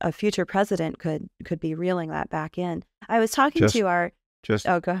 And a future president could be reeling that back in. I was talking to our...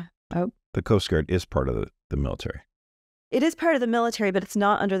 The Coast Guard is part of the military. It is part of the military, but it's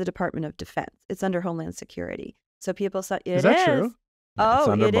not under the Department of Defense. It's under Homeland Security. So people saw... Is that true? It's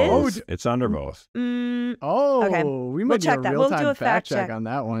under it both. is? It's under both. Okay. We might check do a that. real-time We'll do a fact check on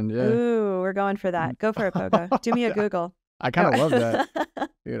that one. Yeah. Ooh, we're going for that. Go for it, Pogo. Do me a Google. I kind of love that.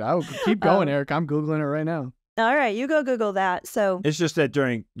 Dude, I will keep going, Eric. I'm Googling it right now. All right, you go Google that. So it's just that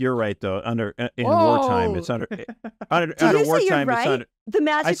you're right though. In wartime, it's under Did you say you're right? It's under. The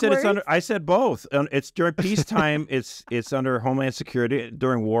magic word. I said both. It's during peacetime. it's under Homeland Security.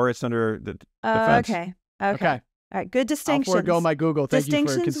 During war, it's under the defense. Okay. All right, good distinctions. I'll forego my Google. Thank you for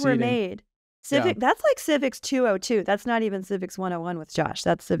conceding. Distinctions were made. That's like Civics 202. That's not even Civics 101 with Josh.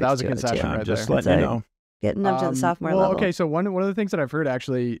 That's Civics 202. That was a concession right just there. letting you know. Getting up to the sophomore level. Okay, so one of the things that I've heard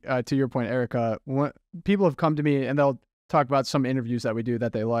actually, to your point, Erica, people have come to me and they'll talk about some interviews that we do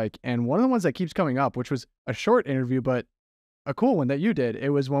that they like. And one of the ones that keeps coming up, which was a short interview, but a cool one that you did, it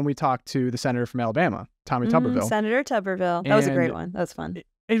was when we talked to the senator from Alabama, Tommy Tuberville. Senator Tuberville. That was a great one. That was fun.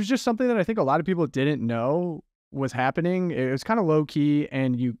 It was just something that I think a lot of people didn't know was happening. It was kind of low key,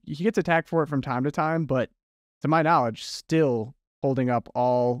 and he gets attacked for it from time to time, but to my knowledge, still holding up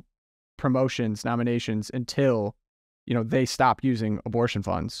all promotions, nominations until they stop using abortion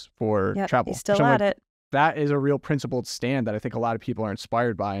funds for travel. He's still at it. That is a real principled stand that I think a lot of people are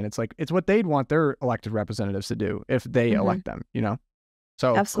inspired by, and it's what they'd want their elected representatives to do if they elect them.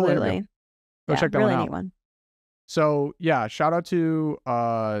 So absolutely, go check that really one out. Neat one. So yeah, shout out to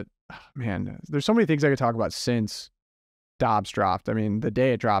man, there's so many things I could talk about since Dobbs dropped. I mean, the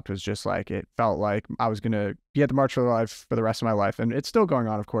day it dropped was just like, it felt like I was going to be at the March for Life for the rest of my life. And it's still going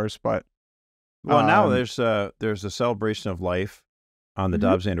on, of course, but. Well, now there's a celebration of life on the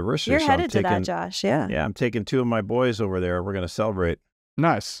Dobbs Anniversary. You're headed to that, Josh. Yeah. Yeah, I'm taking 2 of my boys over there. We're going to celebrate.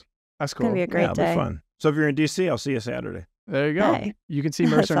 Nice. That's cool. It's going to be a great day. It'll be fun. So if you're in D.C., I'll see you Saturday. There you go. Hey. You can see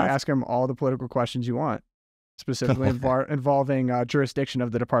Mercer and ask him all the political questions you want. Specifically involving jurisdiction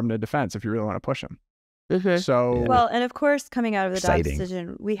of the Department of Defense, if you really want to push them. So, well, and of course, coming out of the Exciting. Dobbs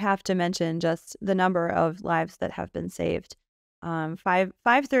decision, we have to mention just the number of lives that have been saved.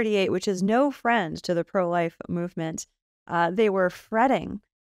 538, which is no friend to the pro-life movement. They were fretting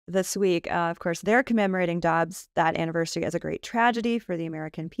this week. Of course, they're commemorating Dobbs that anniversary as a great tragedy for the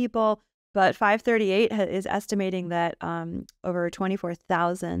American people. But 538 is estimating that over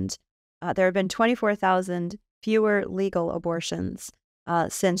 24,000, there have been 24,000 fewer legal abortions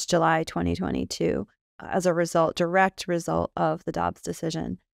since July 2022 as a direct result of the Dobbs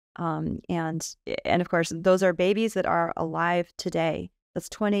decision. And of course, those are babies that are alive today. That's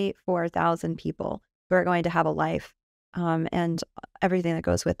 24,000 people who are going to have a life and everything that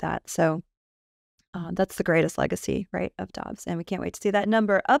goes with that. So that's the greatest legacy, right, of Dobbs. And we can't wait to see that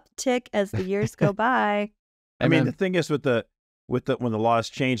number uptick as the years go by. I mean, the thing is when the laws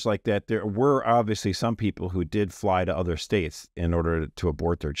changed like that, there were obviously some people who did fly to other states in order to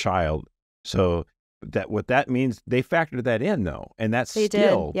abort their child. So what that means, they factored that in though, and that's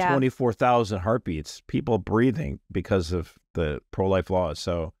still 24,000 heartbeats, people breathing because of the pro-life laws.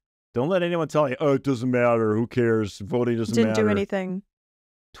 So don't let anyone tell you, oh, it doesn't matter, who cares, voting doesn't matter. Didn't do anything.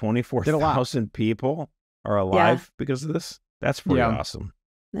 24,000 people are alive because of this. That's pretty awesome.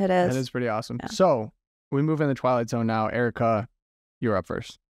 It is. That is pretty awesome. Yeah. So we move in the Twilight Zone now. Erica, you're up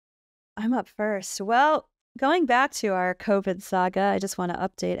first. I'm up first. Well, going back to our COVID saga, I just want to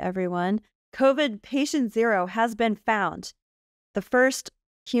update everyone. COVID patient 0 has been found. The first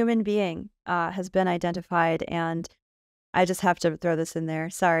human being has been identified, and I just have to throw this in there.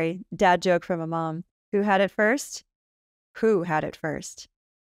 Sorry, dad joke from a mom. Who had it first? Who had it first?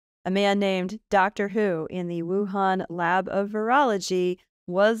 A man named Dr. Who in the Wuhan lab of virology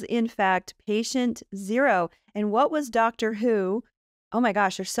was in fact patient 0. And what was Dr. Who oh my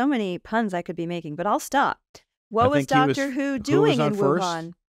gosh, there's so many puns I could be making, but I'll stop. What was think he was- Doctor Who who doing was on in first?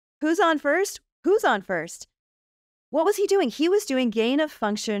 Wuhan? Who's on first? Who's on first? What was he doing? He was doing gain of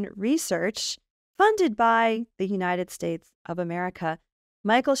function research funded by the United States of America.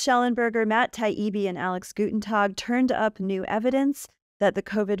 Michael Schellenberger, Matt Taibbi, and Alex Gutentag turned up new evidence that the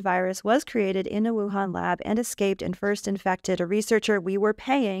COVID virus was created in a Wuhan lab and escaped and first infected a researcher we were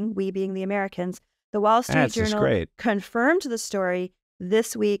paying, we being the Americans. The Wall Street That's just Journal great. confirmed the story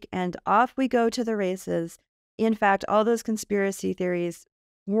this week, and off we go to the races. In fact, all those conspiracy theories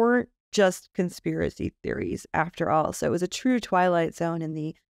weren't just conspiracy theories after all. So it was a true Twilight Zone in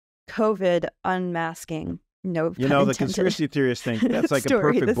the COVID unmasking. No, You pun know, the intended. conspiracy theorist thing, that's like a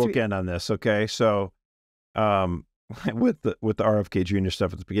Story perfect this week. bookend on this, okay? So with the RFK Jr.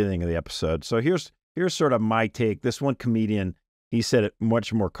 stuff at the beginning of the episode. So here's sort of my take. This one comedian, he said it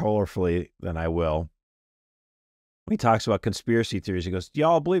much more colorfully than I will. When he talks about conspiracy theories, he goes, "Do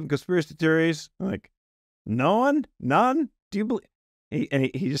y'all believe in conspiracy theories?" I'm like, no one? None? Do you believe?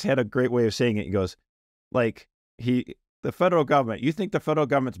 He just had a great way of saying it. He goes, like, the federal government, you think the federal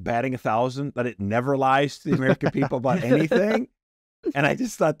government's batting 1,000, that it never lies to the American people about anything? And I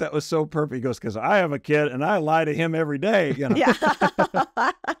just thought that was so perfect. He goes, because I have a kid and I lie to him every day. You know? Yeah.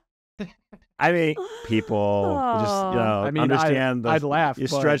 I mean, people just, I mean, understand. I'd laugh. You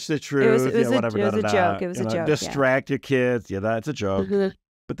but stretch the truth. it was a whatever. joke. It was a joke, yeah. Distract your kids. Yeah, that's a joke.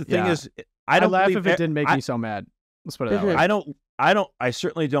 But the thing Yeah. is, I don't laugh believe if it didn't make me so mad. Let's put it that way. I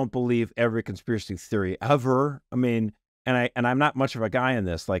certainly don't believe every conspiracy theory ever. I mean, and I'm not much of a guy in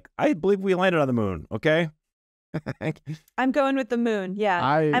this. Like, I believe we landed on the moon. Okay. I'm going with the moon. Yeah.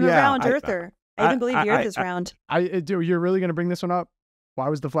 I'm a yeah, round earther. I even believe the earth is round. I do. You're really going to bring this one up? Why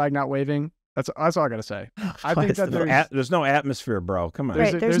was the flag not waving? That's all I got to say. I think that there's no atmosphere, bro. Come on.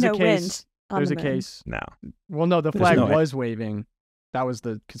 Right, there's no a wind case. on There's the a moon. case. No. Well, no, the There's flag no was waving. That was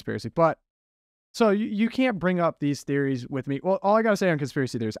the conspiracy. But so you can't bring up these theories with me. Well, all I got to say on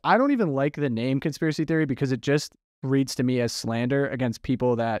conspiracy theories, I don't even like the name conspiracy theory because it just reads to me as slander against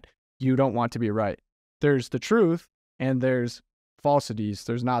people that you don't want to be right. There's the truth and there's falsities.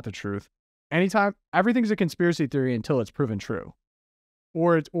 There's not the truth. Anytime, everything's a conspiracy theory until it's proven true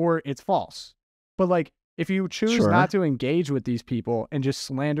or it's false. But like, if you choose Sure. not to engage with these people and just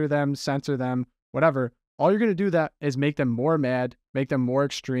slander them, censor them, whatever, all you're going to do that is make them more mad, make them more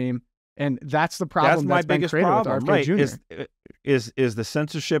extreme. And that's the problem. That's my been biggest created problem, with RFK right? Jr. Is the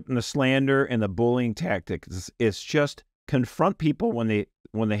censorship and the slander and the bullying tactic. It's just confront people when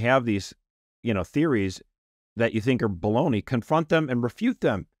they have these, theories that you think are baloney. Confront them and refute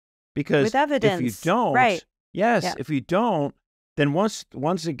them, because With evidence. if you don't, Right. yes, Yeah. if you don't, then once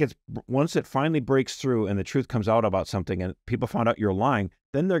it finally breaks through and the truth comes out about something and people found out you're lying,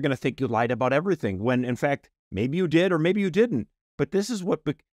 then they're going to think you lied about everything when in fact maybe you did or maybe you didn't. But this is what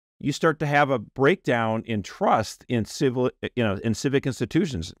you start to have a breakdown in trust in in civic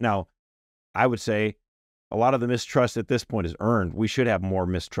institutions. Now, I would say a lot of the mistrust at this point is earned. We should have more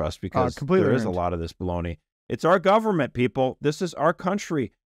mistrust because completely there is a earned. lot of this baloney. It's our government, people. This is our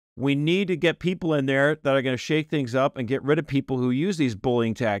country. We need to get people in there that are going to shake things up and get rid of people who use these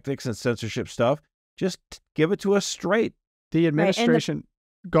bullying tactics and censorship stuff. Just give it to us straight. The administration.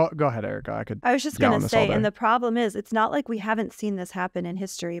 Go ahead, Erica. I was just go going on to this all say, day. and the problem is, it's not like we haven't seen this happen in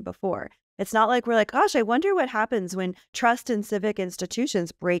history before. It's not like we're like, gosh, I wonder what happens when trust in civic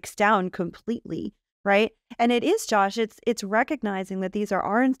institutions breaks down completely, right? And it is, Josh, it's recognizing that these are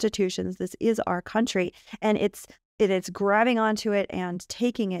our institutions, this is our country, and it's grabbing onto it and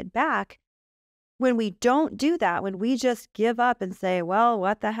taking it back. When we don't do that, when we just give up and say, well,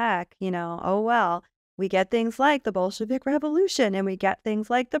 what the heck, oh, well, we get things like the Bolshevik Revolution, and we get things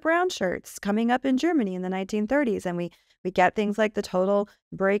like the brown shirts coming up in Germany in the 1930s, and we get things like the total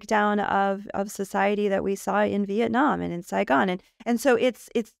breakdown of society that we saw in Vietnam and in Saigon. And so it's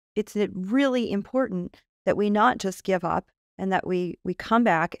really important that we not just give up and that we come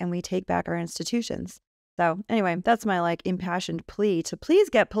back and we take back our institutions. So anyway, that's my impassioned plea to please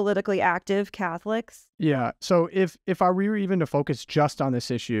get politically active, Catholics. Yeah. So if I were even to focus just on this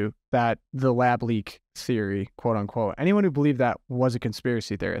issue, that the lab leak theory, quote unquote, anyone who believed that was a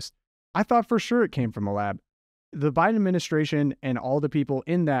conspiracy theorist. I thought for sure it came from a lab. The Biden administration and all the people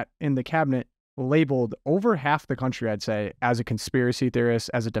in the cabinet labeled over half the country, I'd say, as a conspiracy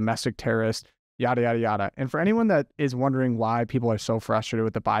theorist, as a domestic terrorist, yada, yada, yada. And for anyone that is wondering why people are so frustrated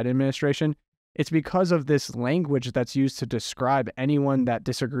with the Biden administration, it's because of this language that's used to describe anyone that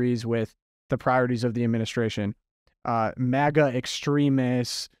disagrees with the priorities of the administration. MAGA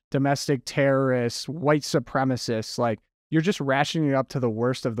extremists, domestic terrorists, white supremacists, you're just rationing it up to the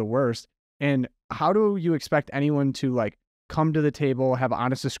worst of the worst. And how do you expect anyone to come to the table, have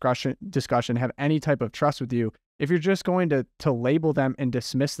honest discussion, have any type of trust with you, if you're just going to label them and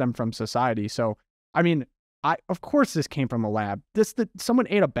dismiss them from society. So, I mean, of course this came from a lab. Someone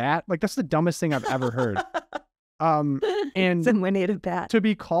ate a bat. Like, that's the dumbest thing I've ever heard. And someone ate a bat. To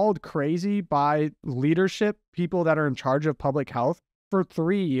be called crazy by leadership, people that are in charge of public health for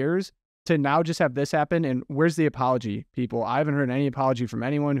 3 years, to now just have this happen. And where's the apology, people? I haven't heard any apology from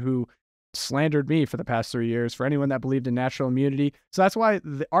anyone who slandered me for the past 3 years, for anyone that believed in natural immunity. So that's why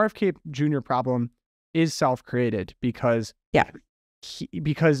the RFK Jr. problem is self-created, because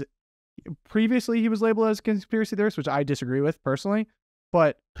because previously he was labeled as a conspiracy theorist, which I disagree with personally,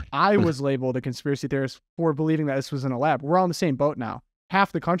 but I was labeled a conspiracy theorist for believing that this was in a lab. We're all in the same boat now.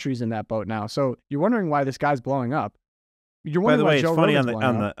 Half the country's in that boat now. So you're wondering why this guy's blowing up. You're wondering By the way, why Joe it's funny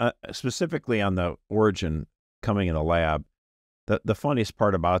Rogan's specifically on the origin coming in a lab. The funniest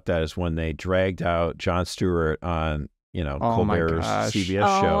part about that is when they dragged out Jon Stewart on, Colbert's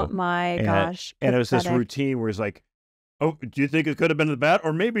CBS show. Oh my gosh. And it was this routine where he's like, "Oh, do you think it could have been the bat,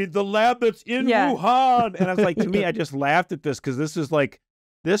 or maybe the lab that's in Wuhan?" And I was like, to me, I just laughed at this, because this was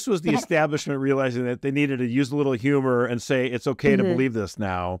the establishment realizing that they needed to use a little humor and say it's okay to believe this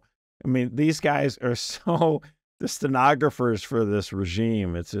now. I mean, these guys are the stenographers for this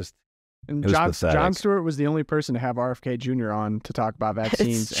regime. It's just, and Jon Stewart was the only person to have RFK Jr. on to talk about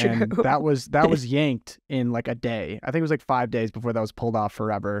vaccines, and that was yanked in like a day. I think it was like 5 days before that was pulled off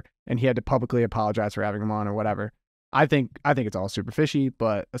forever, and he had to publicly apologize for having him on or whatever. I think it's all super fishy,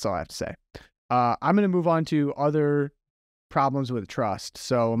 but that's all I have to say. I'm going to move on to other problems with trust.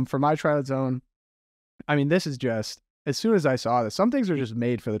 So for my Twilight Zone, I mean, this is just, as soon as I saw this, some things are just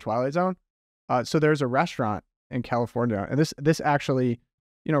made for the Twilight Zone. So there's a restaurant in California, and this actually,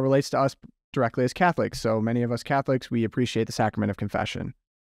 relates to us directly as Catholics. So many of us Catholics, we appreciate the sacrament of confession.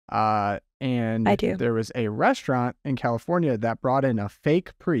 And I do. There was a restaurant in California that brought in a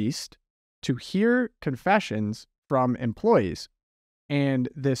fake priest to hear confessions from employees. And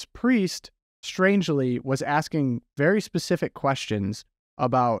this priest, strangely, was asking very specific questions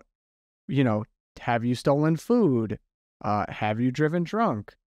about, have you stolen food? Have you driven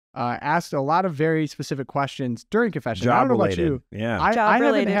drunk? Asked a lot of very specific questions during confession. I don't know about you. Yeah. I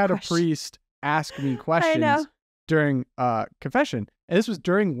haven't had a priest ask me questions during confession. And this was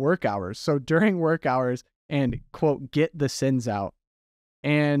during work hours. So during work hours, and quote, get the sins out.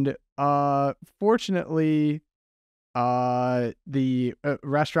 And fortunately, the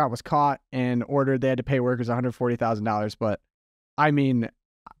restaurant was caught and ordered. They had to pay workers $140,000. But I mean,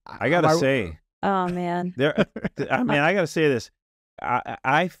 I gotta say, oh man, I gotta say this.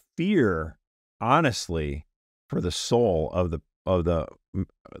 I fear, honestly, for the soul of the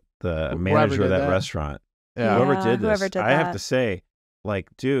manager of that restaurant. Yeah. Whoever did this, I have to say, like,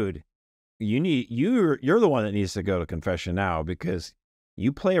 dude, you're the one that needs to go to confession now, because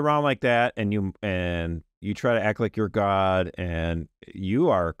you play around like that, and you try to act like you're God, and you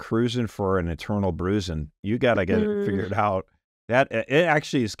are cruising for an eternal bruising. You got to get it figured out. That it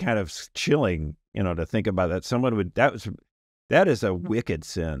actually is kind of chilling, to think about that. That is a wicked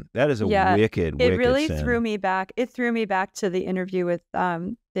sin. That is a wicked sin. It really threw me back. It threw me back to the interview with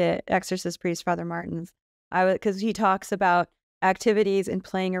the exorcist priest, Father Martins. Because he talks about activities and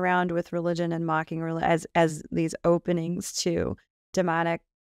playing around with religion and mocking as these openings to demonic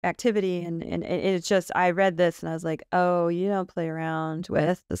activity. And it's just, I read this and I was like, oh, you don't play around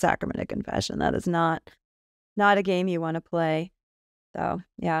with the sacrament of confession. That is not a game you want to play. So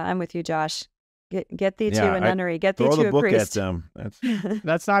yeah, I'm with you, Josh. Get thee to a nunnery. Get thee to a priest. Throw the book at them.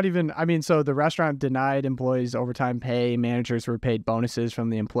 That's not even, so the restaurant denied employees overtime pay. Managers were paid bonuses from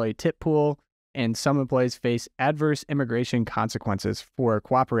the employee tip pool. And some employees face adverse immigration consequences for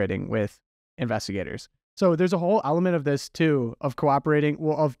cooperating with investigators. So there's a whole element of this, too, of cooperating,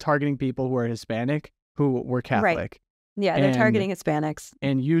 of targeting people who are Hispanic, who were Catholic. Right. Yeah, they're targeting Hispanics.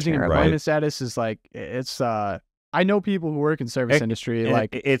 And using employment status is like, it's... I know people who work in service industry, like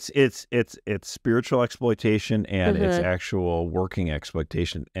it's spiritual exploitation, and it's actual working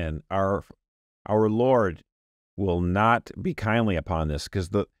exploitation. And our Lord will not be kindly upon this, because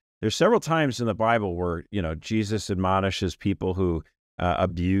there's several times in the Bible where Jesus admonishes people who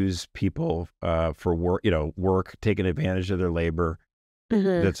abuse people for work, taking advantage of their labor.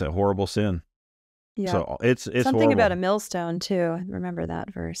 That's a horrible sin. Yeah. So it's something horrible. about a millstone too. I remember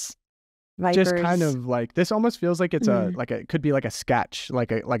that verse. Vipers. Just kind of like, this almost feels like it's it could be like a sketch,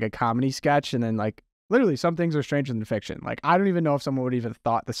 like a comedy sketch, and then like literally some things are stranger than fiction. Like, I don't even know if someone would even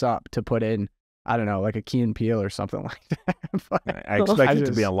thought this up to put in, I don't know, like a Key and Peele or something like that. I expect it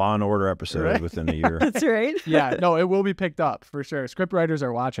to be a Law and Order episode within a year. That's right. Yeah, no, it will be picked up for sure. Script writers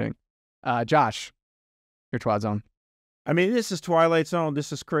are watching. Josh, your Twilight Zone. I mean, this is Twilight Zone.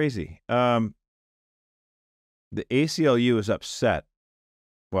 This is crazy. The ACLU is upset.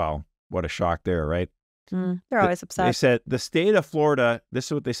 Well, what a shock there, right? They're always upset. They said the state of Florida, this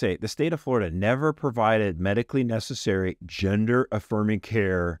is what they say, the state of Florida never provided medically necessary gender-affirming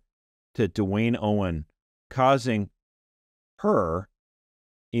care to Dwayne Owen, causing her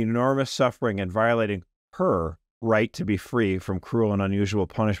enormous suffering and violating her right to be free from cruel and unusual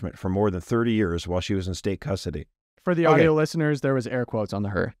punishment for more than 30 years while she was in state custody. For the audio listeners, there was air quotes on the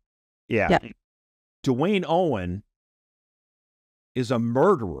her. Yeah. Dwayne Owen is a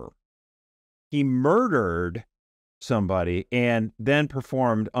murderer. He murdered somebody and then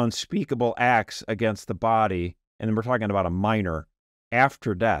performed unspeakable acts against the body. And we're talking about a minor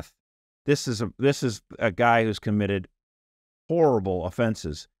after death. This is a guy who's committed horrible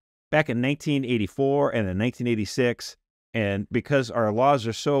offenses back in 1984 and in 1986. And because our laws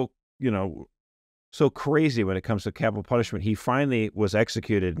are so crazy when it comes to capital punishment, he finally was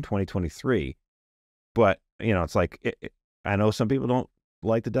executed in 2023. But, it's like, I know some people don't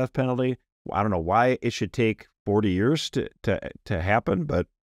like the death penalty. I don't know why it should take 40 years to happen, but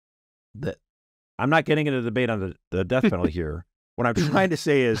I'm not getting into the debate on the death penalty here. What I'm trying to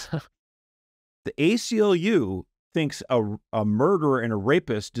say is the ACLU thinks a murderer and a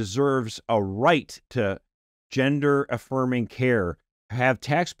rapist deserves a right to gender-affirming care, have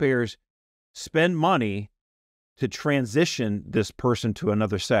taxpayers spend money to transition this person to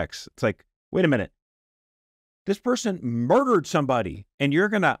another sex. It's like, wait a minute. This person murdered somebody, and you're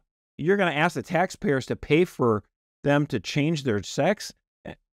gonna ask the taxpayers to pay for them to change their sex?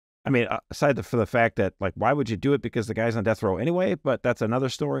 I mean, aside for the fact that, like, why would you do it? Because the guy's on death row anyway, but that's another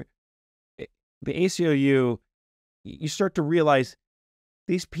story. The ACLU, you start to realize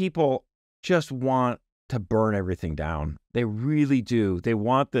these people just want to burn everything down. They really do. They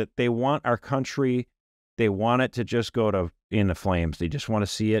want our country. They want it to just go in the flames. They just want to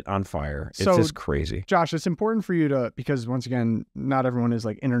see it on fire. It's just crazy. Josh, it's important for you to, because once again, not everyone is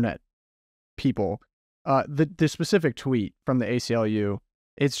like internet people. The specific tweet from the ACLU,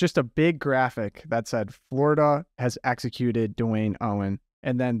 it's just a big graphic that said Florida has executed Dwayne Owen.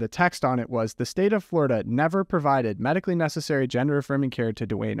 And then the text on it was, the state of Florida never provided medically necessary gender-affirming care to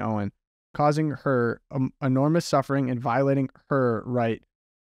Dwayne Owen, causing her enormous suffering and violating her right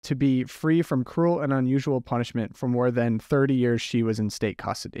to be free from cruel and unusual punishment for more than 30 years she was in state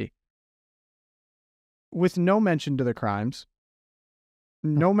custody. With no mention to the crimes.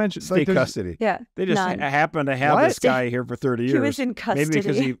 No mention. State custody. Yeah. They just happened to have this guy here for 30 years. He was in custody. Maybe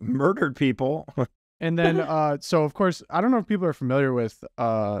because he murdered people. And then, so of course, I don't know if people are familiar with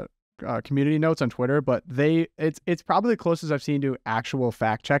community notes on Twitter, but it's probably the closest I've seen to actual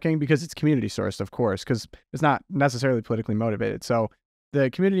fact checking, because it's community sourced, of course, because it's not necessarily politically motivated. So the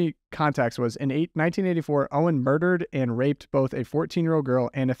community context was, in 1984, Owen murdered and raped both a 14-year-old girl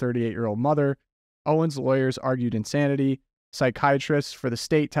and a 38-year-old mother. Owen's lawyers argued insanity. Psychiatrists for the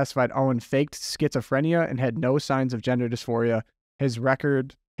state testified Owen faked schizophrenia and had no signs of gender dysphoria. His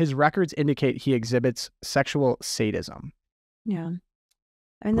records indicate he exhibits sexual sadism. Yeah.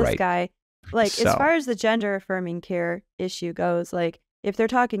 I mean, this guy, like, as far as the gender-affirming care issue goes, like, if they're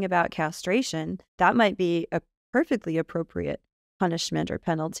talking about castration, that might be a perfectly appropriate punishment or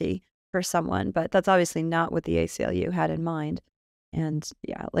penalty for someone, but that's obviously not what the ACLU had in mind. And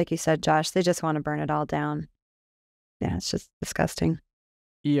yeah, like you said, Josh, they just want to burn it all down. Yeah, it's just disgusting.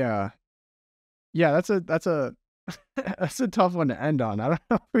 Yeah. Yeah, that's a that's a tough one to end on. I don't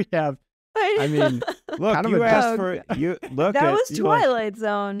know if we have. I mean, look, you asked for you. Look, that was Twilight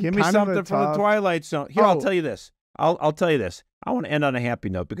Zone. Give me something from the Twilight Zone. Here, I'll tell you this. I'll tell you this. I want to end on a happy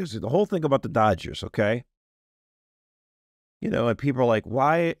note, because the whole thing about the Dodgers, okay? And people are like,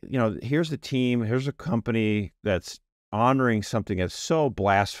 why? Here's a team, here's a company that's honoring something that's so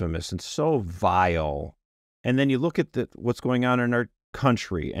blasphemous and so vile. And then you look at what's going on in our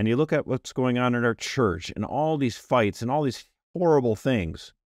country, and you look at what's going on in our church, and all these fights and all these horrible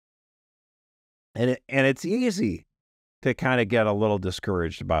things. And it's easy to kind of get a little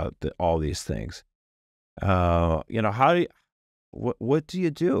discouraged about all these things. What do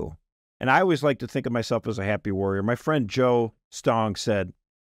you do? And I always like to think of myself as a happy warrior. My friend Joe Stong said,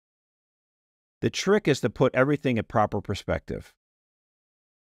 the trick is to put everything in proper perspective.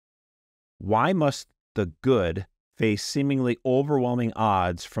 Why must the good face seemingly overwhelming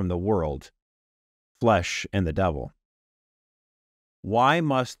odds from the world, flesh, and the devil? Why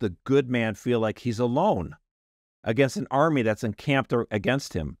must the good man feel like he's alone against an army that's encamped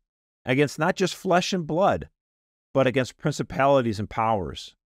against him, against not just flesh and blood, but against principalities and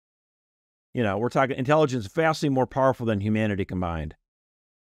powers? We're talking intelligence vastly more powerful than humanity combined.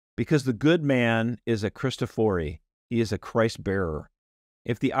 Because the good man is a Christophori. He is a Christ bearer.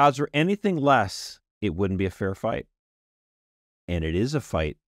 If the odds were anything less, it wouldn't be a fair fight. And it is a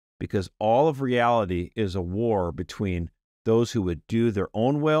fight because all of reality is a war between those who would do their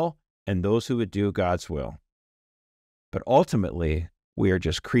own will and those who would do God's will. But ultimately, we are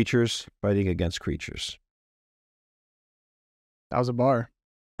just creatures fighting against creatures. That was a bar.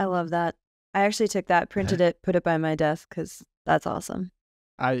 I love that. I actually took that, printed it, put it by my desk because that's awesome.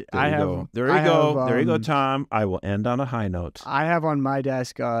 There you go, Tom. I will end on a high note. I have on my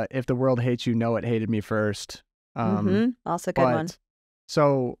desk, if the world hates you, know it hated me first. Also good one.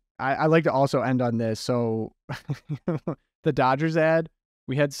 So I like to also end on this. So the Dodgers ad,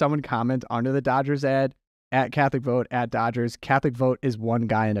 we had someone comment under the Dodgers ad, at CatholicVote, at Dodgers. CatholicVote is one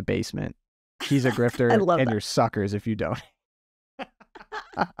guy in a basement. He's a grifter, and you're suckers if you don't.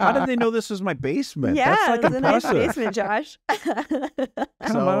 How did they know this was my basement? Yeah, that's like it was a nice basement, Josh.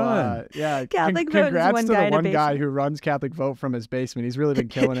 Come on. Yeah, Catholic congrats Vote is to the one guy guy who runs CatholicVote from his basement. He's really been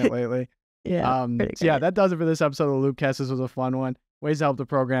killing it lately. Yeah, that does it for this episode of the Loopcast. This was a fun one. Ways to help the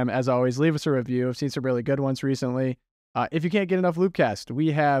program, as always, leave us a review. I've seen some really good ones recently. If you can't get enough Loopcast,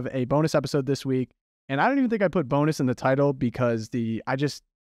 we have a bonus episode this week. And I don't even think I put bonus in the title because the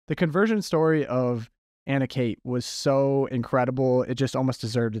conversion story of Anna Kate was so incredible. It just almost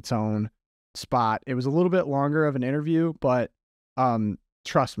deserved its own spot. It was a little bit longer of an interview, but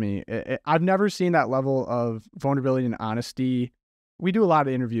trust me, I've never seen that level of vulnerability and honesty. We do a lot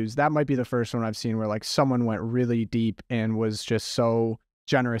of interviews. That might be the first one I've seen where like someone went really deep and was just so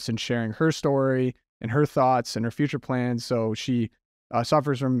generous in sharing her story and her thoughts and her future plans. So she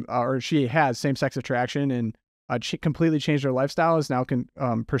suffers from, or she has same-sex attraction, and she completely changed her lifestyle, is now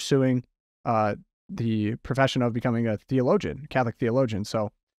pursuing the profession of becoming a theologian, Catholic theologian.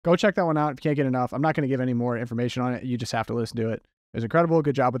 So go check that one out if you can't get enough. I'm not going to give any more information on it. You just have to listen to it. It was incredible.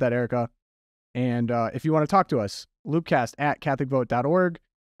 Good job with that, Erica. And if you want to talk to us, loopcast at CatholicVote.org.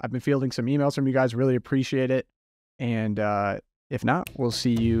 I've been fielding some emails from you guys. Really appreciate it. And if not, we'll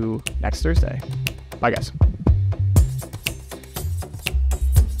see you next Thursday. Bye, guys.